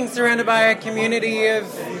love being surrounded by a community of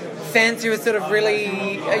fans who are sort of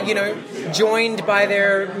really, joined by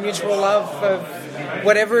their mutual love of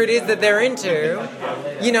whatever it is that they're into.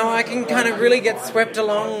 I can kind of really get swept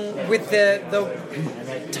along with the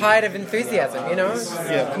tide of enthusiasm,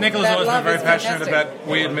 Yeah. Nicholas has always been very passionate about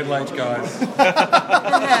weird middle-aged guys.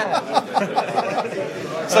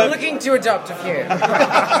 So I'm looking to adopt a few.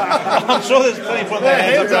 I'm sure there's plenty putting their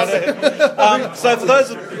hands up around it. So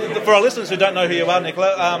for our listeners who don't know who you are,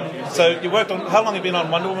 Nicola, so you worked on, how long have you been on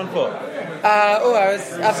Wonder Woman for?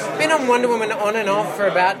 I've been on Wonder Woman on and off for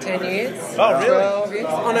about 10 years. Oh, really? 12 years?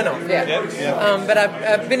 On and off, yeah. But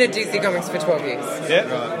I've been at DC Comics for 12 years.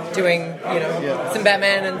 Yeah. Doing, some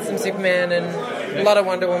Batman and some Superman and a lot of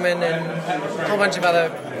Wonder Woman and a whole bunch of other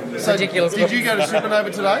ridiculous did you go to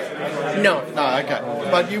Supernova today? No. No, okay.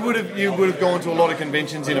 But you would have gone to a lot of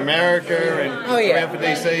conventions in America and around for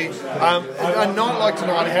DC. A night like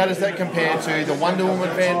tonight, how does that compare to the Wonder Woman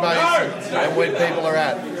fan base and where people are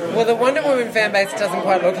at? Well, the Wonder Woman fan base doesn't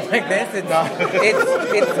quite look like this.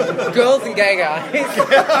 It's girls and gay guys.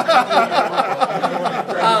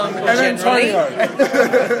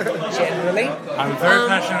 Generally. I'm very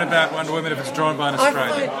passionate about Wonder Woman if it's drawn by an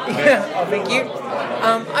Australian. Thank you.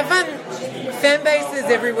 I find fan bases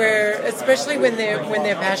everywhere, especially when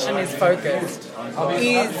their passion is focused,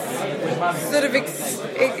 is sort of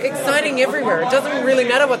exciting everywhere. It doesn't really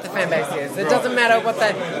matter what the fan base is. It doesn't matter what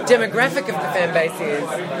the demographic of the fan base is.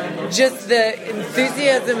 Just the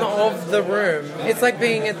enthusiasm of the room. It's like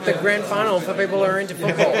being at the grand final for people who are into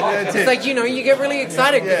football. It's like, you get really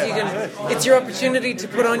excited because it's your opportunity to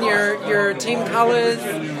put on your team colours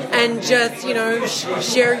and just,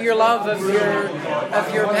 share your love of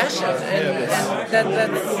your passion. And that's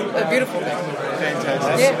a beautiful thing.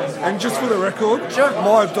 Fantastic. Yeah. And just for the record,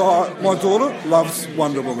 my daughter loves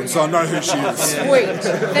Wonder Woman, so I know who she is. Sweet.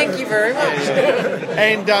 Thank you very much.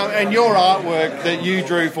 And your artwork that you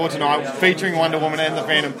drew for tonight, featuring Wonder Woman and the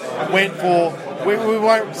Phantom, went for, we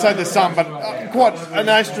won't say the sum, but quite an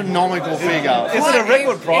astronomical figure. Is it a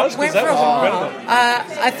record prize? It went for a while.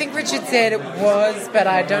 I think Richard said it was, but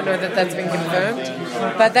I don't know that that's been confirmed.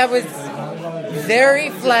 But that was very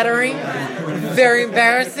flattering, very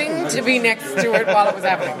embarrassing to be next to it while it was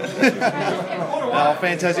happening. Oh,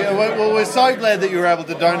 fantastic. Well, we're so glad that you were able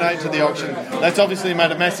to donate to the auction. That's obviously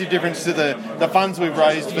made a massive difference to the funds we've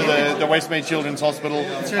raised for the Westmead Children's Hospital.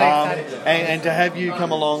 It's really exciting. And to have you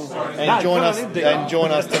come along and join us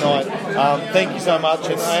tonight. Thank you so much,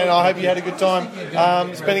 and I hope you had a good time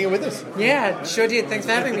spending it with us. Yeah, sure did. Thanks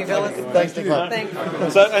for having me, fellas. Thanks, Nicola.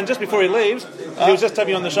 Thanks. So, and just before he leaves, he was just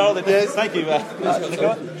tapping you on the shoulder. Yes. Thank you,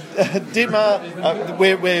 Nicola. Dietmar,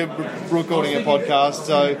 we're recording a podcast,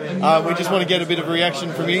 so we just want to get a bit of a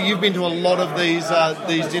reaction from you. You've been to a lot of these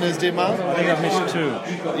dinners, Dietmar. I think I've missed two.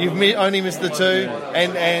 You've only missed the two,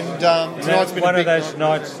 and tonight's been one a big... of those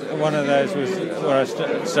nights. One of those was where I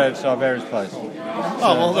stayed at Silvera's place.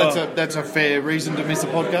 Oh well, that's a fair reason to miss a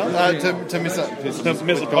podcast. To miss a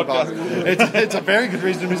podcast. It's a very good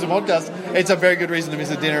reason to miss a podcast. It's a very good reason to miss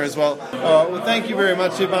a dinner as well. All right, well, thank you very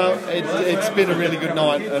much, Dietmar. It's been a really good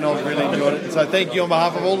night, and I've really enjoyed it. So thank you on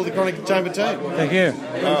behalf of all of the Chronic Chamber team. Thank you.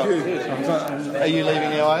 Are you leaving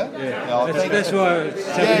now, are you? Yeah. Oh, That's why.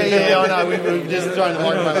 Yeah, I know. We've just thrown the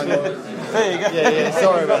microphone on you. There you go. Yeah,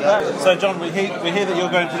 sorry about that. So, John, we hear that you're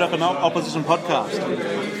going to put up an opposition podcast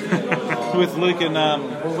with Luke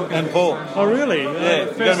and Paul. Oh, really? Yeah.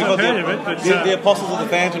 First I've heard of it, but... the Apostles of the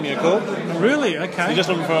Phantom, you're called. Really? Okay. You're just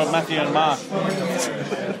looking for Matthew and Mark.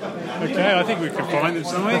 Okay, I think we can find them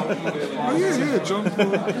somewhere. Oh, yeah, John.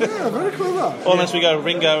 Yeah, very clever. Or unless we go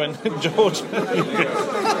Ringo and George.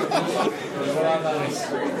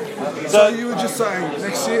 So you were just saying,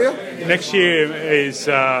 next year? Next year is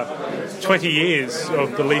 20 years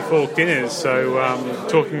of the Leaf Hawk dinners, so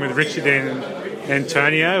talking with Richard and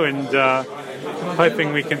Antonio and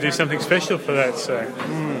hoping we can do something special for that. So,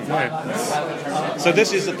 yeah. So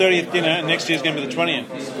this is the 30th dinner, and next year's going to be the 20th.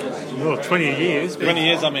 Well, 20 years. 20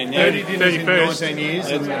 years, I mean, yeah. 30 dinners in 19 years,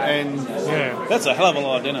 and yeah. That's a hell of a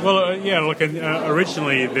lot of dinner. Well, yeah, look,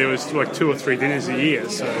 originally there was like 2 or 3 dinners a year,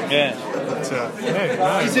 so... Yeah. But,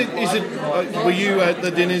 no. Is it? Were you at the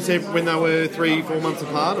dinners when they were 3-4 months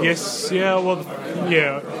apart? Or? Yes, yeah, well,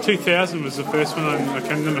 yeah, 2000 was the first one, I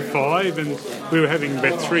came number 5, and we were having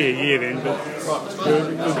about 3 a year then, but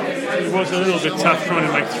it was a little bit tough trying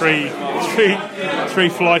to make three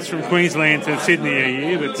flights from Queensland to Sydney a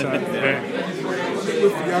year, but yeah.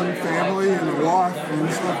 With a young family and a wife and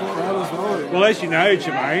stuff like that as well. Well, as you know,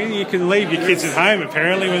 Jermaine, you can leave your kids at home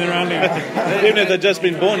apparently when they're only... Even if they've just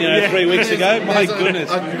been born, 3 weeks ago. My goodness.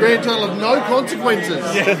 A grand total of no consequences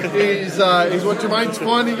is what Jermaine's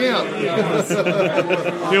finding out.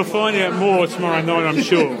 You'll find out more tomorrow night, I'm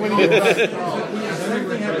sure.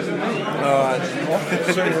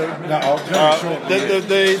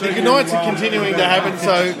 The good nights are continuing to happen,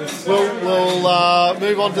 so we'll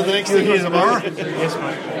move on to the next thing tomorrow. Yes,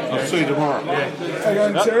 mate. I'll see you tomorrow. Hey,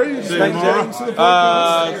 Terry, See you tomorrow.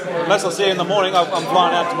 Unless I'll see you in the morning. I'm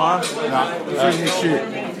flying out tomorrow. No,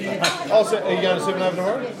 oh, so are you going to Supernova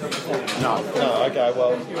tomorrow? No. No, okay,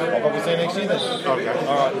 well, I'll probably see you next year then. Okay.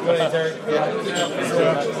 All right, good evening, Terry.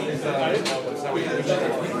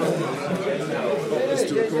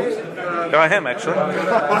 I am, actually.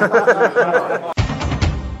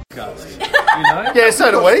 Yeah,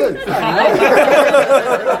 so do we.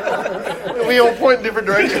 We all point in different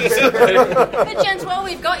directions. But gents, while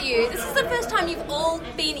we've got you, this is the first time you've all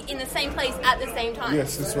been in the same place at the same time.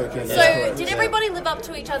 Yes, this weekend. So, did everybody live up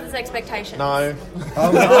to each other's expectations? No.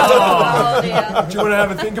 Oh, dear. Do you want to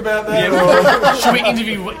have a think about that? Should we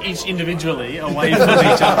interview each individually away from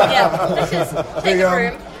each other? Yeah, let's just take a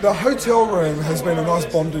room. The hotel room has been a nice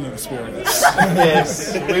bonding experience.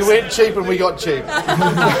 Yes, we went cheap and we got cheap.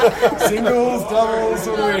 Singles, doubles,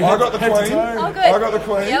 I got the queen. Oh, good. I got the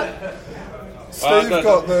queen. Yep. Steve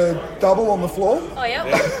got the double on the floor. Oh, yep.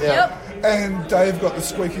 Yep. And Dave got the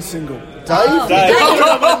squeaky single. Dave? Oh, Dave.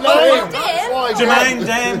 Dan. Jermaine.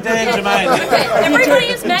 Okay, everybody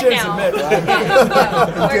is met now. Dan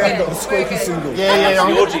got the squeaky single.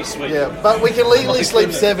 Yeah, but we can legally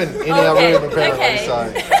sleep 7 in our room apparently. Okay.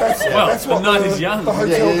 So That's what the night is young. The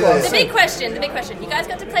hotel guys The said. big question. You guys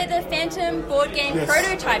got to play the Phantom board game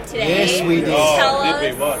prototype today. Yes, we did. Tell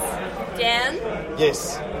did we? us, What? Dan,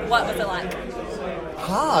 yes. what was it like?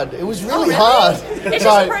 Hard. It was really really? hard. It's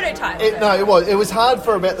just a prototype. It was hard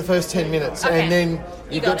for about the first 10 minutes, Okay. and then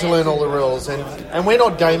you You got got to it. learn all the rules. And we're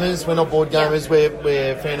not gamers. We're not board gamers.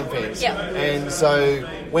 We're Phantom fans. Yeah. And so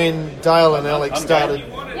when Dale and Alex started.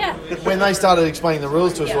 Yeah. When they started explaining the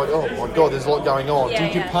rules to us, we're like, oh my god, there's a lot going on. Yeah,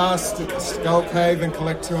 You could pass the Skull Cave and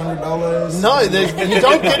collect $200. No, you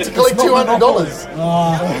don't get to collect It's not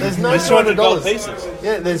 $200. There's no $200 pieces.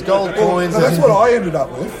 Yeah, there's gold coins. So that's what I ended up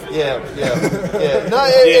with. Yeah. No,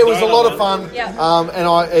 it was a lot of fun. Yeah. And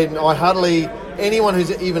I heartily anyone who's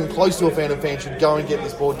even close to a Phantom fan should go and get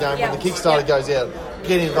this board game when the Kickstarter goes out.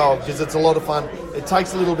 get involved because it's a lot of fun. It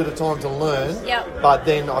takes a little bit of time to learn, but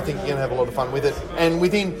then I think you're going to have a lot of fun with it. And we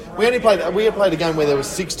had played a game where there was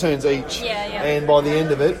 6 turns each, and by the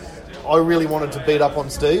end of it, I really wanted to beat up on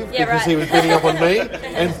Steve because he was beating up on me.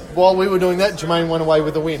 And while we were doing that, Jermaine went away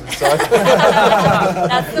with the win. So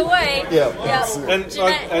that's the way. Yeah. And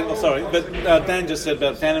sorry, but Dan just said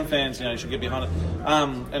about Phantom fans, you should get behind it.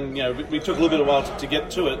 And we took a little bit of a while to get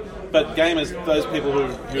to it. But gamers, those people who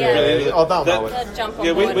really into it, they'll know it. Jump on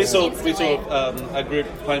board we saw a group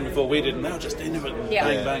playing before we did, and they were just into it, and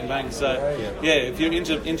bang, bang. So if you're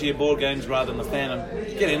into your board games rather than the Phantom,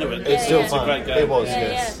 get into it. It's still a great game. It was,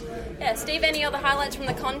 yes. Yeah, Steve, any other highlights from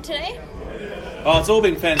the con today? Oh, it's all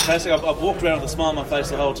been fantastic. I've walked around with a smile on my face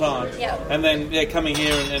the whole time. Yeah. And then coming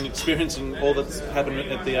here and experiencing all that's happened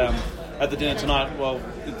at the dinner tonight. Well,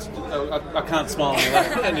 I can't smile on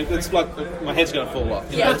that, and it's like my head's going to fall off.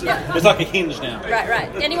 It's like a hinge now.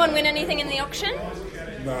 Right. Did anyone win anything in the auction?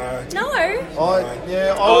 No.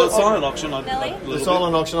 The silent auction. The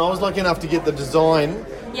silent auction. I was lucky enough to get the design.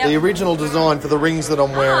 The original design for the rings that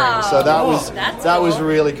I'm wearing, so that was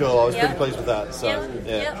really cool. I was pretty pleased with that. So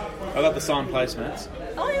I got the signed placements.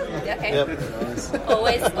 Oh, okay.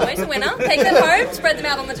 Always a winner. Take them home, spread them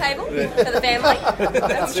out on the table for the family.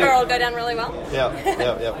 I'm sure it'll go down really well. Yeah.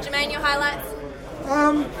 Jermaine, your highlights?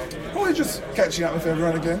 Probably just catching up with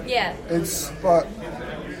everyone again. Yeah. It's like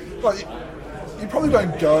you probably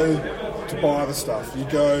don't go to buy the stuff. You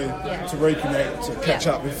go to reconnect, to catch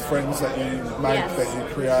up with friends that you make, that you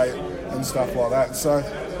create, and stuff like that. So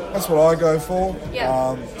that's what I go for.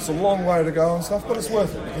 It's a long way to go and stuff, but it's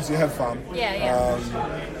worth it because you have fun.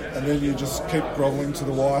 And then you just keep grovelling to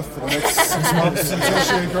the wife for the next 6 months until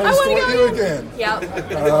she agrees to let you again.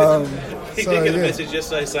 He did get a message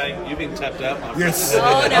yesterday saying, you've been tapped out, my friend. Yes.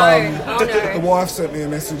 Oh no. The wife sent me a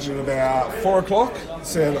message at about 4 o'clock,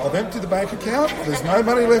 said, I've emptied the bank account, there's no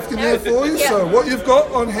money left in there for you, so what you've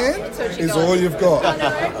got on hand is all you've got.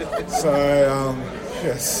 So,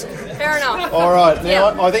 yes. Fair enough. All right,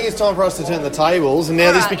 now I think it's time for us to turn the tables, and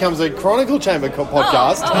now this becomes a Chronicle Chamber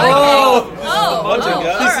podcast.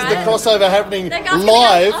 This is the crossover happening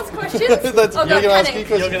live. That's, you're going to ask you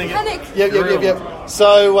questions. Yep.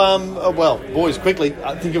 So, boys, quickly,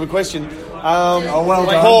 think of a question. well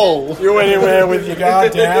done. Paul. You went in there with your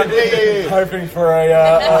guard down, hoping for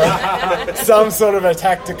some sort of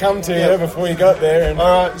attack to come to you before you got there.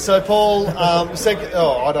 All right, so Paul, I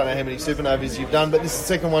don't know how many supernovas you've done, but this is the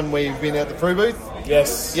second one where you've been out the Fruit Booth.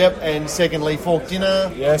 Yes. Yep, and secondly, Fork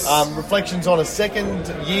Dinner. Yes. Reflections on a second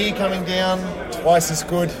year coming down. Twice as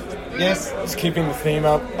good. Yes. Just keeping the theme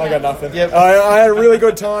up. I got nothing. Yep. I had a really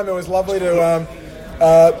good time. It was lovely to...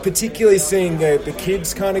 particularly seeing the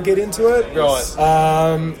kids kind of get into it. Right.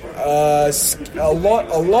 A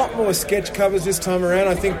lot more sketch covers this time around.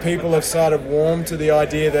 I think people have started warm to the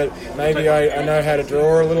idea that maybe I know how to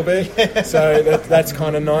draw a little bit. So that's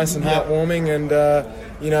kind of nice and heartwarming. And,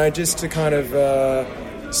 just to kind of,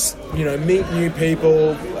 meet new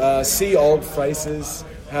people, see old faces,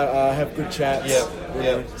 have good chats.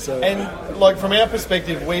 Yeah. So. And from our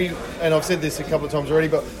perspective, and I've said this a couple of times already,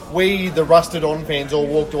 but we, the Rusted On fans, all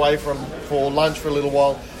walked away for lunch for a little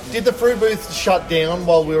while. Did the Fruit Booth shut down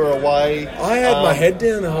while we were away? I had my head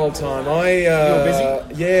down the whole time. You were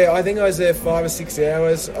busy? Yeah, I think I was there 5 or 6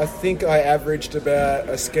 hours. I think I averaged about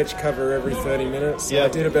a sketch cover every 30 minutes. So I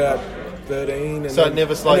did about 13. And so it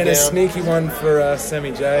never slowed down? And then a sneaky one for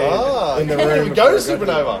Sammy J in the room. You didn't go to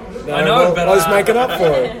Supernova. No, I know, but I was making up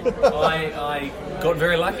for it. I got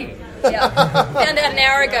very lucky. Yeah. Found out an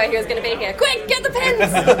hour ago he was going to be here. Quick, get the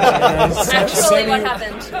pens! That's actually what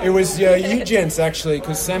happened. It was you gents, actually,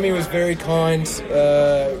 because Sammy was very kind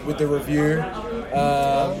with the review,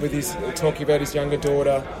 with his talking about his younger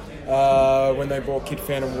daughter when they bought Kid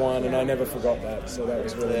Phantom 1, and I never forgot that, so that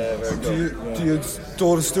was really very good. Do your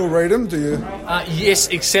daughter still read them? Do you? Yes,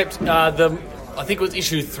 except I think it was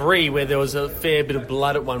issue 3 where there was a fair bit of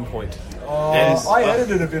blood at one point. I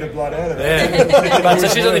edited a bit of blood out of it. Yeah. But so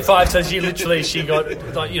she's only 5, so she got,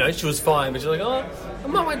 she was fine, but she's like, I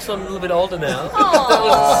might wait till I'm a little bit older now.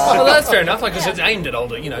 Well, that's fair enough, because it's aimed at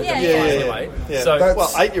older, anyway. Yeah. So,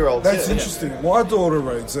 8-year-olds. That's interesting. My daughter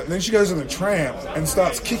reads it, and then she goes on a tramp and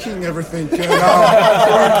starts kicking everything, throwing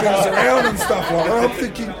things around and stuff like that. I'm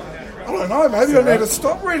thinking, I don't know, maybe I need to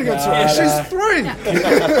stop reading it to her. She's 3.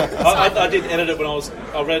 I did edit it when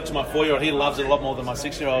I read it to my 4-year-old. He loves it a lot more than my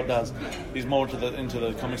 6-year-old does. He's more into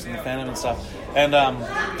the comics and the fandom and stuff. And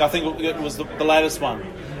I think it was the latest one.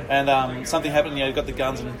 And something happened, you got the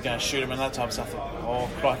guns and going to shoot him and that type of stuff. Oh,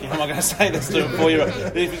 crikey, how am I going to say this to a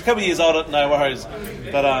 4-year-old? If he's a couple of years older, no worries.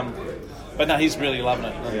 But no, he's really loving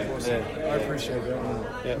it. I appreciate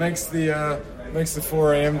that. It makes the makes the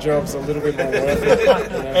 4 a.m. jobs a little bit more worth it.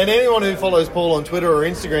 And anyone who follows Paul on Twitter or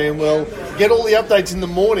Instagram will get all the updates in the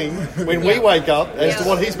morning when we wake up as to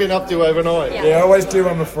what he's been up to overnight. Yeah, I always do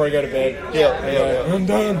one before I go to bed. Yeah. I'm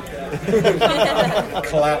done.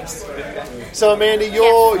 Collapse. So Amanda,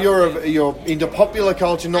 you're into popular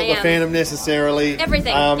culture, not I the am. fandom necessarily.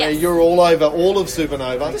 Everything, yes. You're all over all of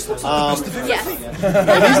Supernova. Yes. It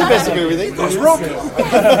is the best of everything.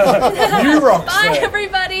 You rock. Bye,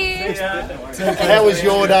 everybody. How was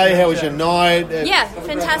your day? How was your night? Yeah,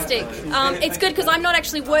 fantastic. It's good because I'm not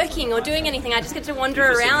actually working or doing anything. I just get to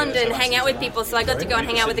wander around and hang out with people. So I got to go and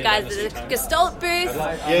hang out with the guys at the Gestalt booth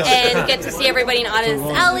and get to see everybody in Artists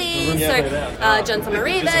Alley. So John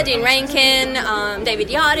Samariva, Dean Rankin, David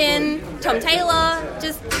Yardin, Tom Taylor.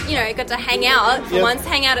 Just, got to hang out for once,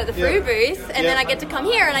 hang out at the Froo booth. And then I get to come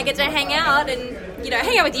here and I get to hang out and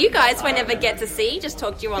hang out with you guys who I never get to see, just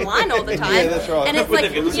talk to you online all the time. Yeah, that's right. And it's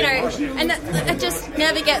like, and I just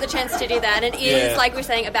never get the chance to do that. And it is, like we're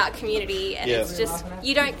saying, about community. And it's just,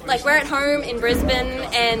 you don't, we're at home in Brisbane,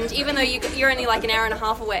 and even though you're only like an hour and a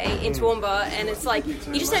half away in Toowoomba, and it's like,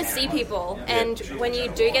 you just don't see people. And when you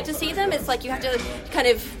do get to see them, it's like you have to kind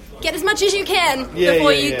of get as much as you can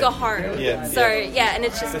before you go home. And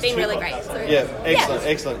it's just been really great. So,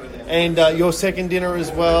 excellent. And your second dinner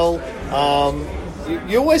as well.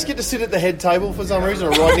 You always get to sit at the head table for some reason,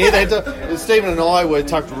 or right near the head table. Stephen and I were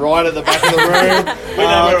tucked right at the back of the room.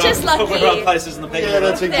 Just lucky. We're on places in the Yeah,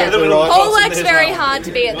 that's exactly right. Paul works very hard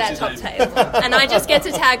to be at that top table, and I just get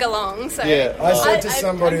to tag along. So I said to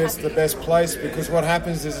somebody it's the best place because what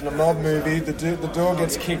happens is in a mob movie, the door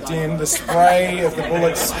gets kicked in, the spray of the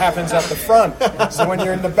bullets happens up the front. So when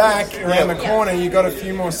you're in the back, around the corner, you got a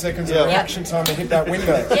few more seconds of reaction time to hit that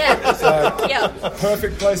window.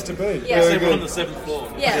 Perfect place to be. Very good. On the 7th floor.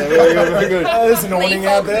 Very good. There's an awning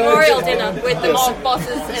out there. Memorial dinner with the mob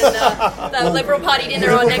bosses and the Liberal Party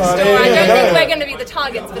dinner on next door. I don't think we're going to be the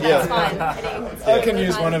targets, but that's fine. I can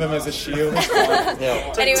use one of them as a shield.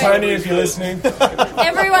 Anyway, Tony, if you're listening.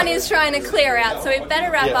 Everyone is trying to clear out, so we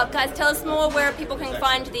better wrap up, guys. Tell us more where people can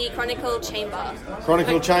find the Chronicle Chamber.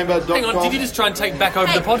 ChronicleChamber.com. Hang on, did you just try and take back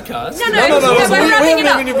over the podcast? No, we're wrapping it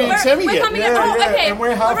up. interviewed Sammy yet. Okay, and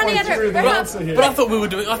we're halfway through the answer here. But I thought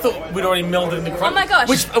we'd already melded into Chronicle. Oh my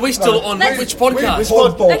gosh. Are we still on which podcast?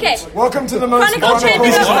 Okay. Welcome to the most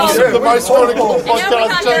ChronicleChamber.com. The most Chronicle And now we podcast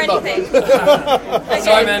can't hear chamber. anything.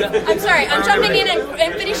 Sorry, Amanda. I'm sorry. I'm jumping in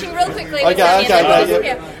and finishing real quickly. With Okay, Sammy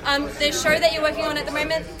okay, and the show that you're working on at the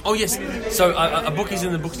moment. Oh yes, so a book is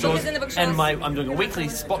in the bookstores, Book is in the bookstores. and I'm doing a weekly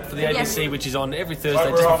spot for the ABC, which is on every Thursday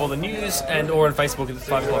just before the news, or on Facebook at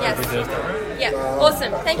 5 o'clock every Thursday. Yeah,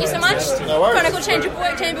 awesome. Thank you so much. No worries. Chronicle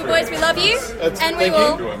Chamber Boys, we love you, and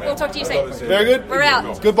we'll talk to you soon. Very good. We're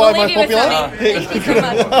out. Goodbye, We'll my leave you with popular. Sammy. Thank you so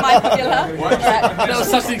much, my popular. That was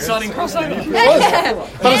such an exciting crossover.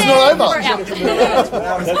 But it's not over. We're out.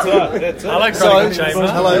 That's right. I like Chronicle Chamber.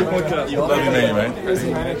 Hello. Lovely meeting you, mate.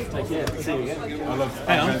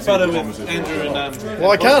 Hang on, photo with Andrew and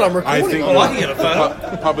Well, I can't. I'm I recording. think I can get a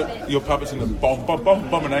photo. your puppet's in the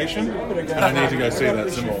Abomination, and I need to go see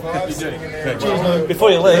that symbol. Before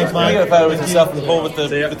you leave, can I get a photo with yourself and Paul with the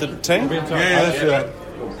team? Yeah, let's do that.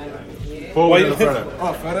 Paul, we got a photo.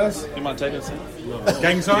 Oh, photos? You might take us.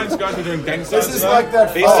 Gang signs, guys. We're doing gang signs. This is like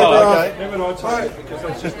that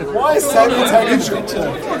Why is Sammy taking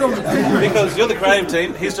pictures? Because you're the creative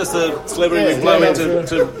team, he's just a celebrity we've blown in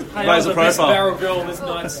to raise a Best profile. barrel girl this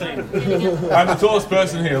night's scene. I'm the tallest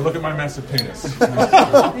person here. Look at my massive penis.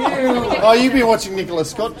 Oh, you've been watching Nicola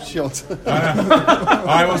Scott shots.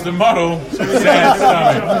 I was the model. Sad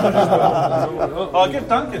stomach. Oh, give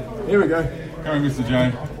Duncan. Here we go. Coming, Mr.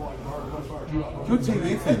 J. Your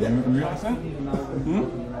TV thin. You realise that?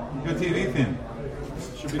 Your TV thin.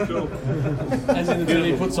 Should be cool. As in the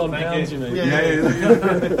he puts on pounds, you mean?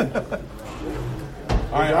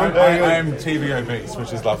 I am TV obese,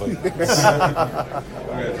 which is lovely.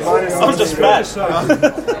 I'm just fat.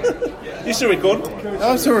 You still recording?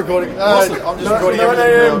 I'm still recording. I'm just recording 9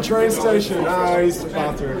 everything. a.m. train station. He's the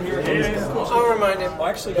bathroom. I'll remind him.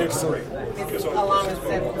 Actually, excellent. His alarm is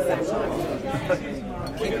 7.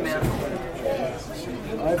 Keep him out.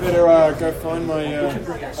 I better go find my.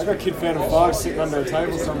 I got Kid Phantom 5 sitting under a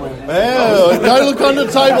table somewhere. Yeah, go look under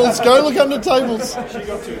tables. Go look under tables.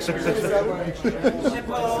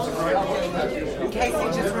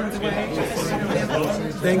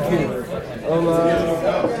 Thank you.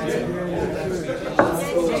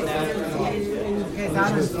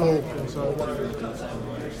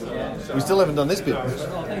 We still haven't done this bit.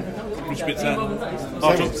 Which bit's that?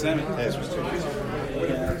 Oh, talk to Sammy.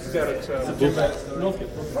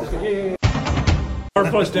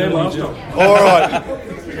 close down last time. All right.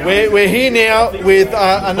 We're here now with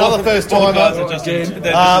another first-timer.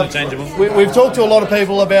 We've talked to a lot of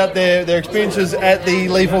people about their experiences at the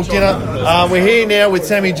Leaf Hawk dinner. We're here now with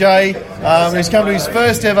Sammy J, who's come to his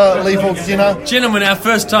first ever Leaf Hawk dinner. Gentlemen, our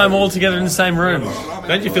first time all together in the same room.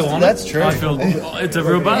 Don't you feel honoured? That's true. I feel it's a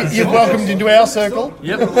real buzz. You're welcomed into our circle.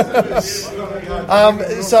 Yep.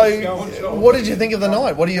 So, what did you think of the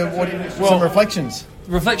night? Some reflections?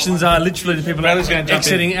 Reflections are literally the people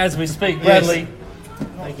exiting as we speak. Bradley.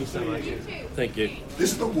 Thank you so much. Thank you.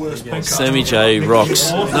 This is the worst podcast. Sammy J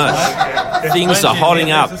rocks. No, things are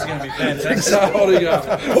hotting up. Things are hotting up.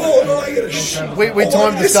 We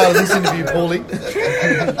timed the start of this interview, Paulie.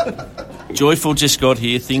 Joyful just got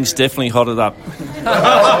here. Things definitely hotted up.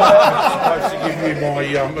 I have to give you my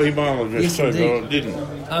email address, Yes, so indeed. I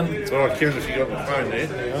didn't. So I can if you got the phone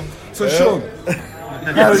there. So, Sean.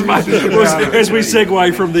 As we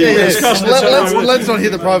segue from the discussion. Let's not hear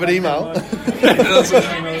the private email.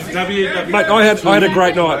 Mate, I had a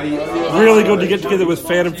great night. Really good to get together with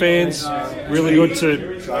Phantom fans. Really good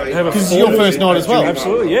to have a. Because it's your first night as well.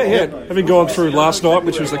 Absolutely, yeah. Having gone through last night,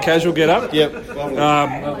 which was the casual get up. Yep.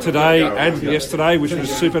 Today and yesterday, which was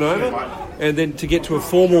Supernova, and then to get to a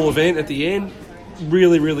formal event at the end.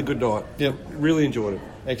 Really, really good night. Yep. Really enjoyed it.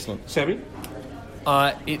 Excellent. Sammy?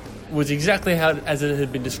 It was exactly as it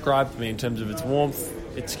had been described to me in terms of its warmth,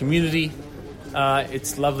 its community,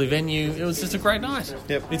 its lovely venue. It was just a great night.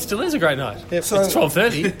 Yep. It still is a great night. Yep. So, it's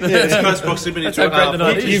 12:30. It's close proximity That's to how great the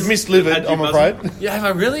night is. You've mislivered, I'm afraid. Yeah, have I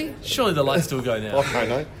really? Surely the lights still go now. Okay,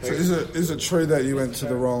 no. So is it true that you went to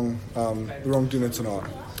the wrong dinner tonight?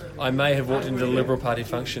 I may have walked into the Liberal Party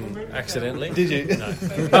function accidentally. Did you? No.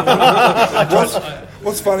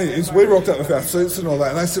 What's funny is we rocked up with our suits and all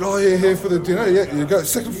that, and they said, "Oh, you're here for the dinner? Yeah, you go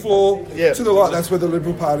second floor to the right. That's where the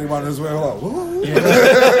Liberal Party one is." We're like, "Whoa!" Yeah.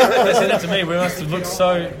 They said that to me. We must have looked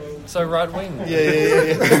so right wing.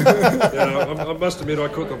 I must admit, I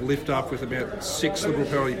caught the lift up with about 6 Liberal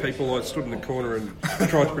Party people. I stood in the corner and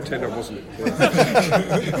tried to pretend I wasn't.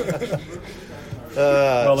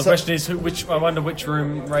 Well, the question is, I wonder which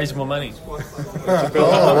room raised more money.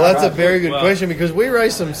 Well, that's a very good question because we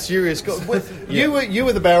raised some serious. You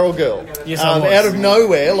were the barrel girl. Yes, I was. Out of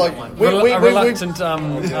nowhere, like a reluctant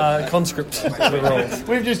conscript to the role.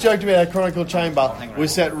 We've just joked about our Chronicle chamber. We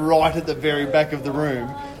sat right at the very back of the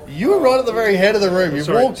room. You were right at the very head of the room. You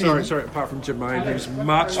walked in. Sorry. Apart from Jermaine, who's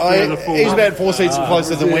much further forward. He's about 4 seats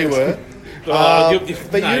closer than we were. A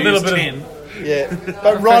little bit 10. Yeah,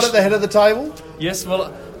 but right at the head of the table. Yes,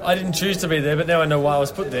 well, I didn't choose to be there, but now I know why I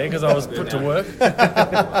was put there, because I was put to work,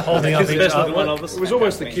 holding up each artwork. It was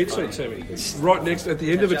almost the kid seat, Sammy. Right next, at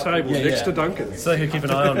the end of the table, next to Duncan. So they could keep an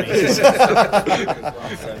eye on me.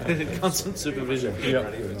 Constant supervision. Yeah.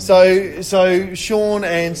 So Sean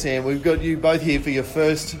and Sam, we've got you both here for your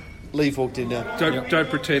first Leaf Hawk dinner. Don't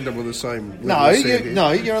pretend that we're the same level.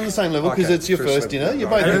 No, you're on the same level because it's your first dinner. You're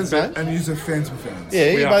both the same. And you're Phantom fans.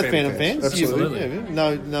 Yeah, you're both Phantom fans. Absolutely.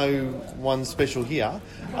 No one special here.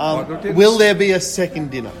 Will there be a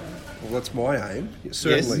second dinner? Well, that's my aim.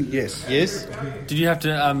 Certainly, yes. Did you have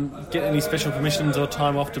to get any special permissions or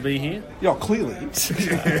time off to be here? Yeah, clearly.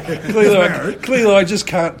 Clearly, I just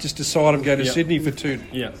can't just decide I'm going to Sydney for two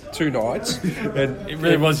nights. And it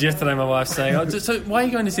really was yesterday. My wife saying, "So why are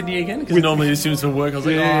you going to Sydney again?" Because normally as soon as for work, I was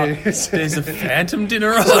like, "There's a Phantom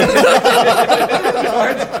dinner on."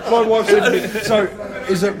 My wife said to me, "So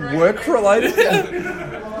is it work related?"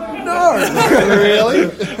 No.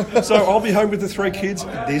 Really? So I'll be home with the 3 kids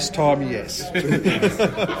this time, yes.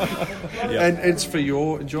 And it's for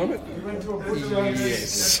your enjoyment?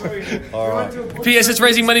 Yes. All right. P.S. It's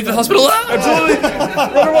raising money for the hospital. Absolutely.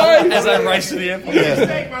 Run away. As I race to the airport.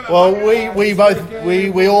 Yeah. Well, we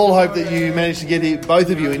all hope that you manage to get it,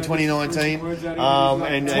 both of you, in 2019.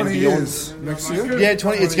 And 20 years next year? Yeah,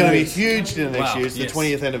 20. It's going to be a huge dinner next year. It's the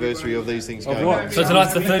 20th anniversary of these things going on. So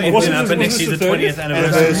tonight's the 30th dinner, but next year's the 20th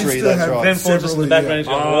anniversary. That's right. Ben Ford just in the background.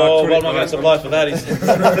 What am I going to supply for that?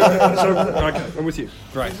 Okay, I'm with you.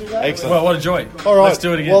 Great. Excellent. Well, what a joy. All right. Let's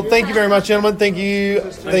do it again. Well, thank you very much, gentlemen. Thank you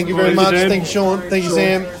very much. Thank you, Sean. Thank you,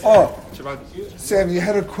 Sam. Oh, Sam, you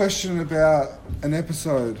had a question about an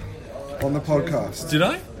episode on the podcast. Did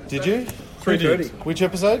I? Did you? 330. Which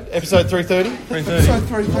episode? Episode 330? 330. Episode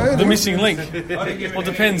 330. The missing link. Well,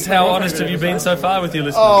 depends. How honest have you been so far with your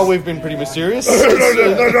listeners? Oh, we've been pretty mysterious.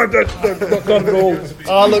 No, not at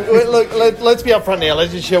all. Look. Let's be upfront now.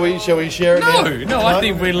 Shall we share it now? No. I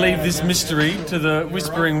think we leave this mystery to the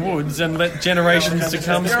Whispering Woods and let generations to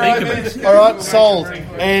come speak of it. All right, sold.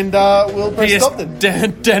 And we'll press stop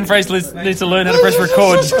then. Dan Fraser needs to learn how to press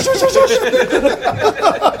record.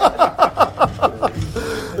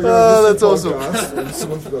 Oh, that's awesome. And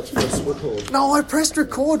someone forgot to press record. No, I pressed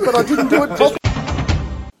record, but I didn't do it properly.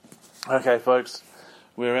 Okay, folks,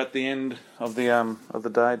 we're at the end of the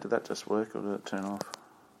day. Did that just work, or did it turn off?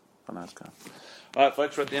 I know it's gone. All right,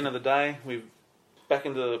 folks, we're at the end of the day. We're back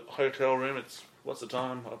into the hotel room. It's what's the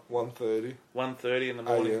time? 1:30. 1:30 in the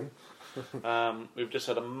morning. We've just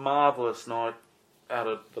had a marvellous night out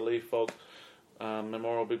at the Lee Falk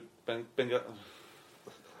Memorial Bingo.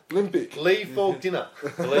 Olympic. Lee Falk dinner.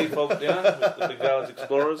 The Lee Falk dinner with the Big Girls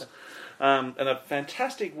Explorers. And a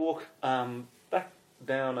fantastic walk back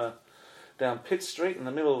down Pitt Street in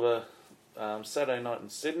the middle of a Saturday night in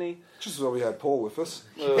Sydney. Just as well we had Paul with us.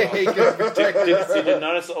 Did you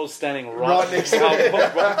notice that I was standing right next to him?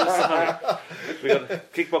 We got a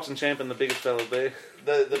kickboxing champ and the biggest fella there.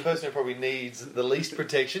 The person who probably needs the least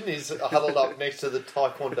protection is huddled up next to the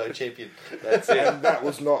Taekwondo champion. That's it. And that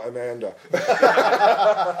was not Amanda. No,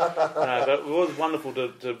 but it was wonderful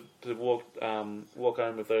to walk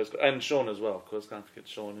home with those, and Sean as well. Of course, can't forget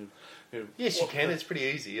Sean. Who Yes, you can. It's pretty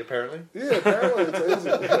easy, apparently. Yeah, apparently it's easy.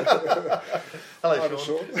 Hello,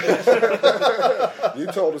 Sean. You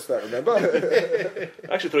told us that, remember? I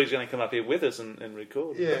actually thought he was going to come up here with us and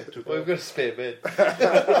record. Yeah, well, we've got a spare bed.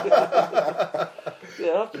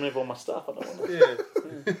 Yeah, I have to move all my stuff. I don't want to.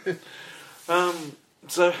 Yeah.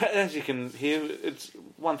 So as you can hear, it's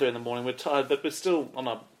 1:30 in the morning. We're tired, but we're still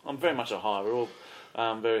I'm very much a high. We're all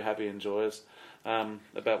very happy and joyous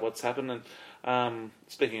about what's happened. And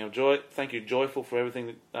speaking of joy, thank you, Joyful, for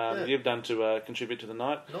everything that you've done to contribute to the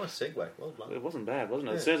night. Nice segue. Well done. It wasn't bad, wasn't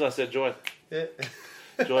it? Yeah. As soon as I said joy. Yeah.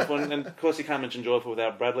 Joyful, and of course you can't mention Joyful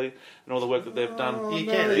without Bradley and all the work that they've done. You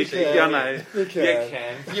can. You can. You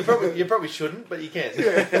can. You probably shouldn't, but you can.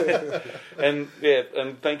 And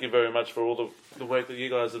thank you very much for all the work that you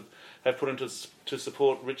guys have put into to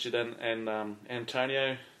support Richard and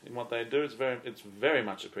Antonio in what they do. It's very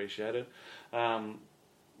much appreciated.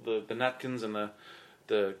 The napkins and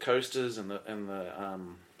the coasters and the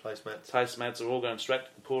placemats are all going straight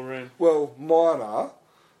to the pool room. Well, mine are,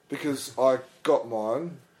 because I got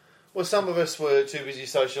mine. Well, some of us were too busy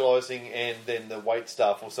socialising, and then the wait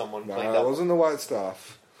staff or someone cleaned up. No, it wasn't the wait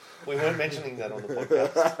staff. We weren't mentioning that on the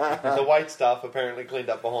podcast. The wait staff apparently cleaned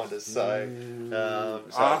up behind us. So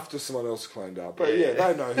after someone else cleaned up, but yeah,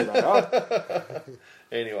 they know who they are.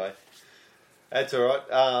 Anyway, that's all right.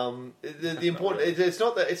 The important it's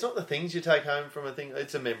not the things you take home from a thing.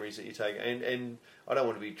 It's the memories that you take, and I don't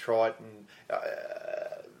want to be trite and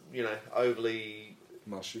overly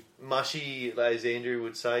mushy, as Andrew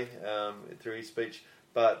would say through his speech.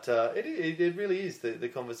 But it really is the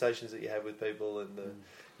conversations that you have with people, and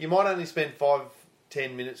you might only spend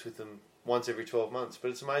 5-10 minutes with them once every 12 months, but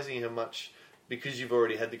it's amazing how much, because you've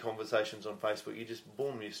already had the conversations on Facebook, you just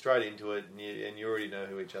you're straight into it, and you already know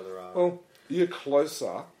who each other are. Well, you're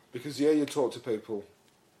closer because you talk to people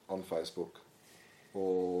on Facebook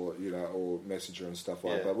or Messenger and stuff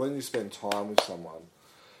like that. But when you spend time with someone,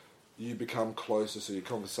 you become closer, so your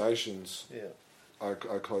conversations are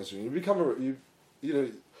closer. You become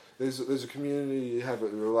there's a community, you have a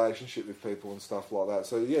relationship with people and stuff like that.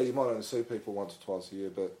 So you might only see people once or twice a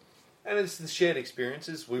year, but and it's the shared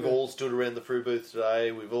experiences. We've all stood around the Fruit booth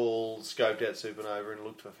today. We've all scoped out Supernova and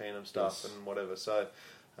looked for Phantom stuff and whatever. So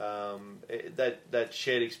that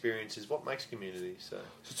shared experience is what makes community. So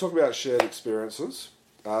talk about shared experiences.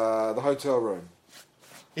 The hotel room.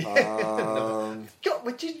 God,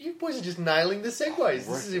 you boys are just nailing the segues.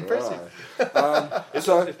 This is impressive.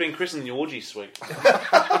 It's been christened the orgy suite.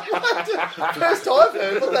 First I've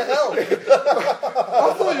heard. What the hell?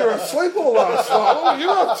 I thought you were asleep all last night. What are you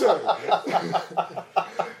up to?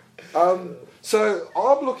 So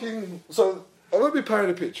I'm going to be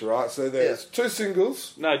painting a picture, right? So there's two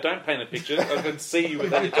singles. No, don't paint a picture. I can see you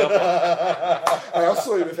without your jumper. Hey, I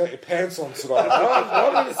saw you without your pants on tonight. I'm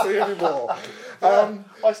not going to see anymore.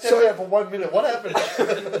 I stepped out for 1 minute. What happened?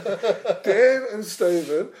 Dan and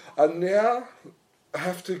Stephen are now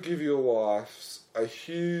have to give your wives a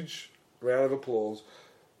huge round of applause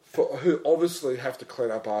who obviously have to clean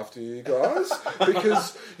up after you guys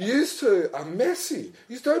because you two are messy.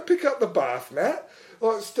 You don't pick up the bath mat.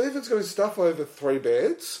 Like, Stephen's got his stuff over 3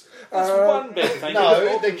 beds. It's one bed, thank you.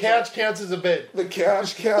 No, the couch counts as a bed. The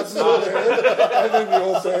couch counts as a bed. And then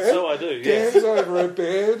your bed. So I do, yes. Dan's over a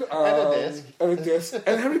bed. And a desk. And a desk.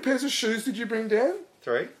 And how many pairs of shoes did you bring down?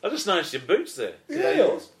 3. I just noticed your boots there. Yeah.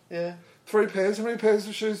 Yours? Yeah. 3 pairs. How many pairs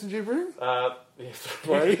of shoes did you bring? 3. I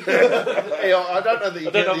don't know that you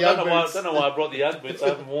get the Ugg boots. I don't know why I brought the Ugg boots. I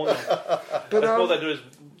haven't worn them. But all they do is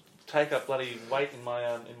take up bloody weight in my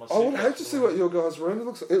suitcase. I would hate to see what your guys' room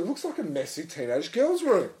looks like. It looks like a messy teenage girl's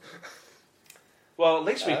room. Well, at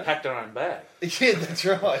least we packed our own bag. Yeah, that's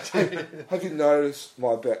right. Have you noticed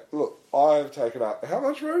my bag? Look, I've taken up how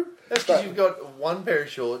much room? That's because you've got one pair of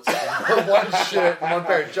shorts, one shirt, and one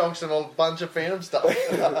pair of jocks, and a bunch of Phantom stuff.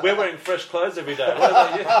 We're wearing fresh clothes every day. What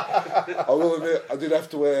about you? I will admit, I did have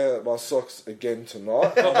to wear my socks again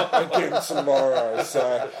tonight, again tomorrow.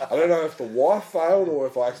 So I don't know if the wife failed or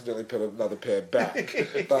if I accidentally put another pair back.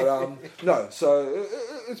 But no, so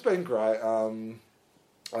it's been great.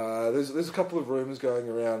 There's a couple of rumours going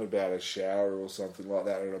around about a shower or something like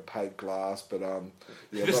that and a paint glass, but yeah,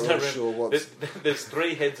 I'm not really sure what's... There's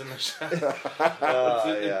 3 heads in the shower.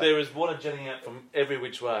 There is water jetting out from every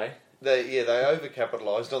which way. They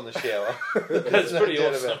overcapitalised on the shower. That's pretty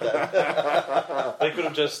awesome. About that. They could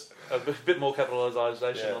have just a bit more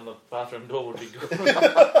capitalisation on the bathroom door would be good.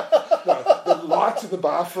 The lights in the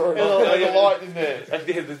bathroom. The light in there.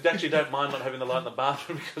 They actually don't mind not having the light in the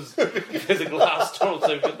bathroom because there's a glass door,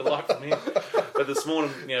 so we get the light from here. But this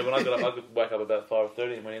morning, when I got up, I could wake up about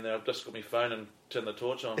 5:30 and went in there. I've just got my phone and turned the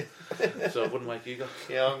torch on, so I wouldn't wake you guys.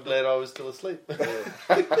 Yeah, I'm glad I was still asleep. But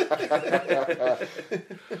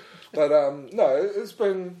no, it's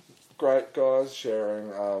been great, guys, sharing.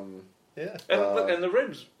 And the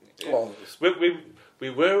rooms. We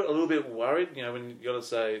were a little bit worried, when you got to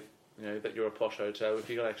say, that you're a posh hotel. If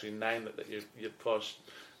you got to actually name it that you're posh,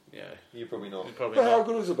 you're probably not. But how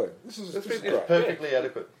good has it been? This is great. Perfectly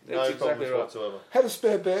adequate. No That's problems exactly right. whatsoever. Had a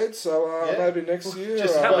spare bed, so maybe next year.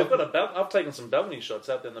 We've got I've taken some balcony shots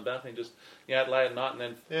out there in the balcony, just out late at night and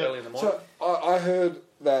then early in the morning. So I heard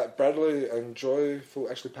that Bradley and Joyful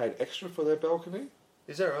actually paid extra for their balcony.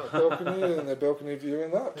 Is that right? Balcony and their balcony view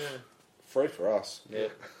and that. Yeah. Free for us. Yeah.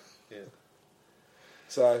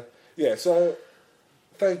 So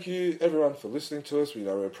thank you everyone for listening to us. We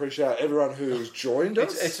appreciate everyone who's joined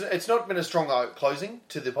us. It's not been a strong closing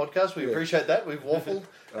to the podcast. We appreciate that. We've waffled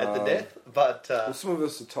at the death, but well, some of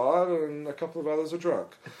us are tired and a couple of others are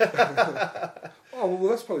drunk. Oh well,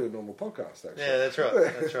 that's probably a normal podcast, actually. Yeah, that's right.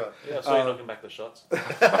 That's right. Yeah, I saw you knocking back the shots.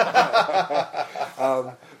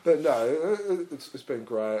 But no, it's been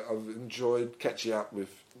great. I've enjoyed catching up with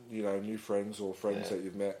new friends or friends that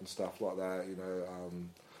you've met and stuff like that.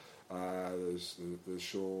 There's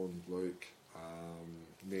Sean, Luke,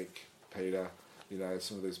 Nick, Peter.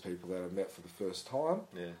 Some of these people that I met for the first time.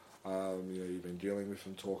 Yeah. You've been dealing with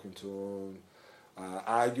them, talking to them,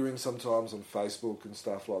 arguing sometimes on Facebook and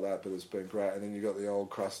stuff like that. But it's been great. And then you got the old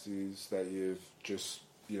crusties that you've just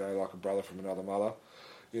like a brother from another mother.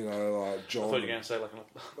 Like John. I thought you were going to say like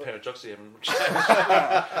a pair of jocks you haven't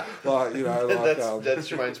that's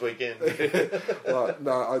Jermaine's weekend.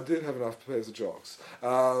 No, I did have enough pairs of jocks.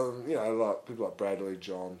 Like people like Bradley,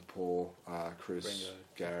 John, Paul, Chris, Ringo.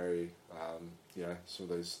 Gary. Some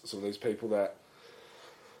of these people that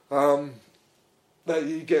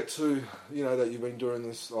you get to, that you've been doing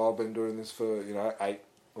this. I've been doing this for 8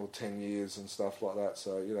 or 10 years and stuff like that.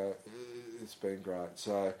 So it's been great.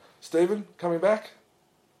 So Stephen, coming back.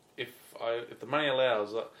 If the money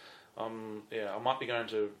allows, I might be going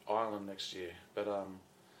to Ireland next year, but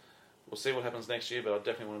we'll see what happens next year. But I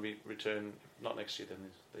definitely want to return, not next year,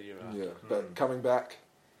 then the year after. Yeah, but coming back.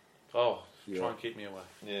 Try and keep me away.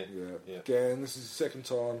 Yeah. Dan, this is the second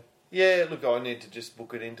time. Yeah, look, I need to just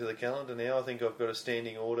book it into the calendar now. I think I've got a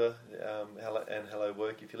standing order, hello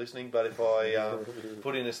work if you're listening, but if I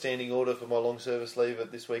put in a standing order for my long service leave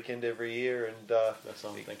at this weekend every year and that's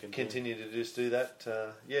what I'm thinking continue to just do that,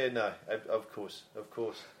 of course.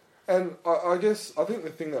 And I think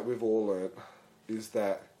the thing that we've all learnt is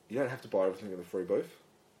that you don't have to buy everything at the free booth.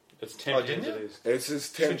 It's tempting as it is. It's as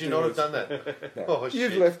tempting. Should you not have done that? No.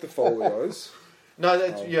 You've left the folios. No, I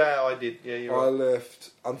did. Yeah, you're right. I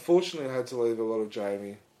left. Unfortunately, I had to leave a lot of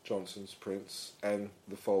Jamie Johnson's prints and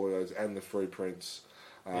the folios and the free prints,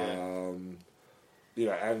 and a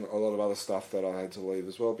lot of other stuff that I had to leave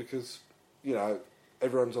as well because,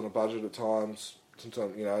 everyone's on a budget at times.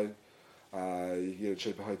 Sometimes, you get a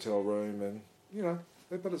cheaper hotel room and,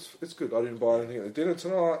 but it's good. I didn't buy anything at the dinner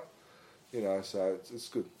tonight, so it's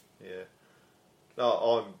good. Yeah. No,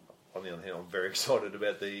 on the other hand, I'm very excited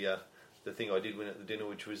about the thing I did win at the dinner,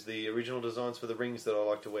 which was the original designs for the rings that I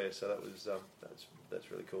like to wear. So that was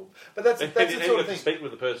that's really cool. But that's the sort of thing. Speak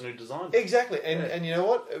with the person who designed it. Exactly, and you know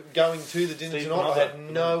what? Going to the dinner tonight, I had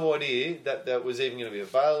no idea that was even going to be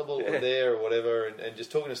available or there or whatever. And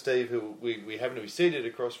just talking to Steve, who we happen to be seated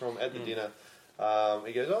across from at the dinner,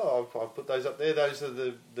 he goes, "Oh, I've put those up there. Those are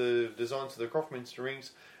the designs for the Croftminster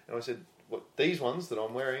rings." And I said, "What? These ones that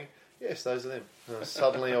I'm wearing?" Yes, those are them.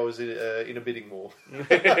 Suddenly I was in a bidding war.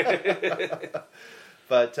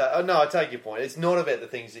 But no, I take your point. It's not about the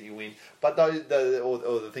things that you win, but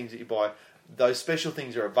the things that you buy. those special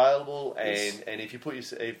things are available, and, Yes. and if you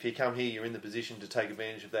come here, you're in the position to take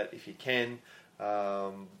advantage of that if you can.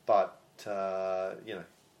 But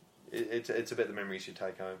it's about the memories you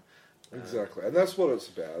take home. Exactly, and that's what it's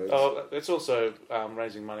about. It's also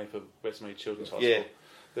raising money for Westmead Children's Hospital. Yeah.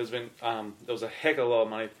 There's been there was a heck of a lot of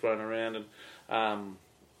money thrown around, and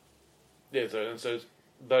so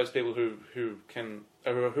those people who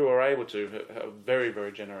are able to are very,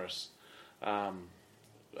 very generous for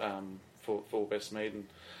Westmead,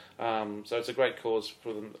 and so it's a great cause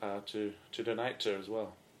for them to donate to as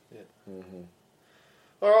well. Yeah. Mm-hmm.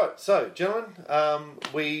 All right, so gentlemen,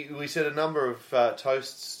 we set a number of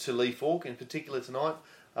toasts to Lee Falk in particular tonight.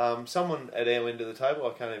 Someone at our end of the table,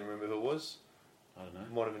 I can't even remember who it was. I don't know.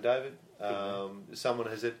 Might have been David. Someone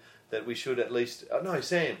has said that we should at least... Oh, no,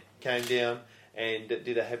 Sam came down and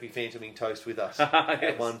did a happy phantoming toast with us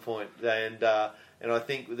at one point. And I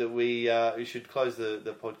think that we should close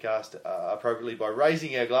the podcast appropriately by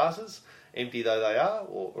raising our glasses, empty though they are,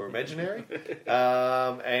 or imaginary,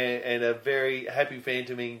 and a very happy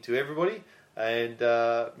phantoming to everybody. And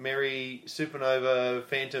merry Supernova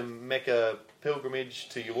Phantom Mecca pilgrimage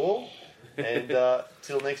to you all. And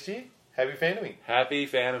till next year, happy phantoming. Happy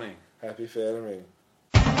phantoming. Happy phantoming.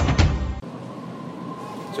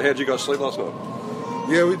 So how'd you guys sleep last night?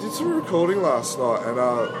 Yeah, we did some recording last night, and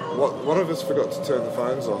one of us forgot to turn the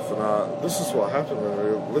phones off, and this is what happened when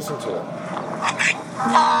we listened to it.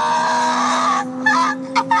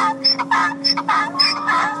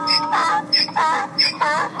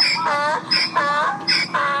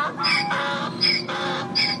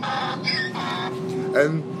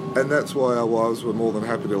 And that's why our wives were more than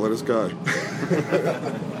happy to let us go.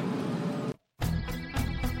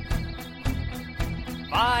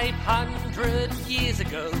 500 years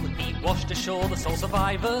ago, he washed ashore the sole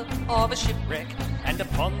survivor of a shipwreck. And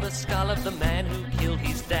upon the skull of the man who killed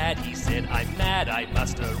his dad, he said, "I'm mad, I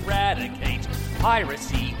must eradicate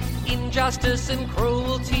piracy, injustice and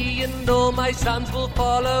cruelty, and all my sons will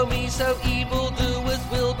follow me, so evildoers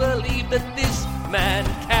will believe that this man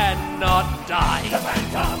cannot die." The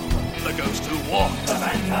Phantom, the ghost who walked. The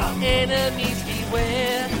Phantom. Enemies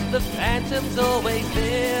beware, the Phantom's always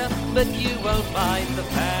there, but you won't find the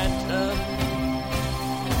Phantom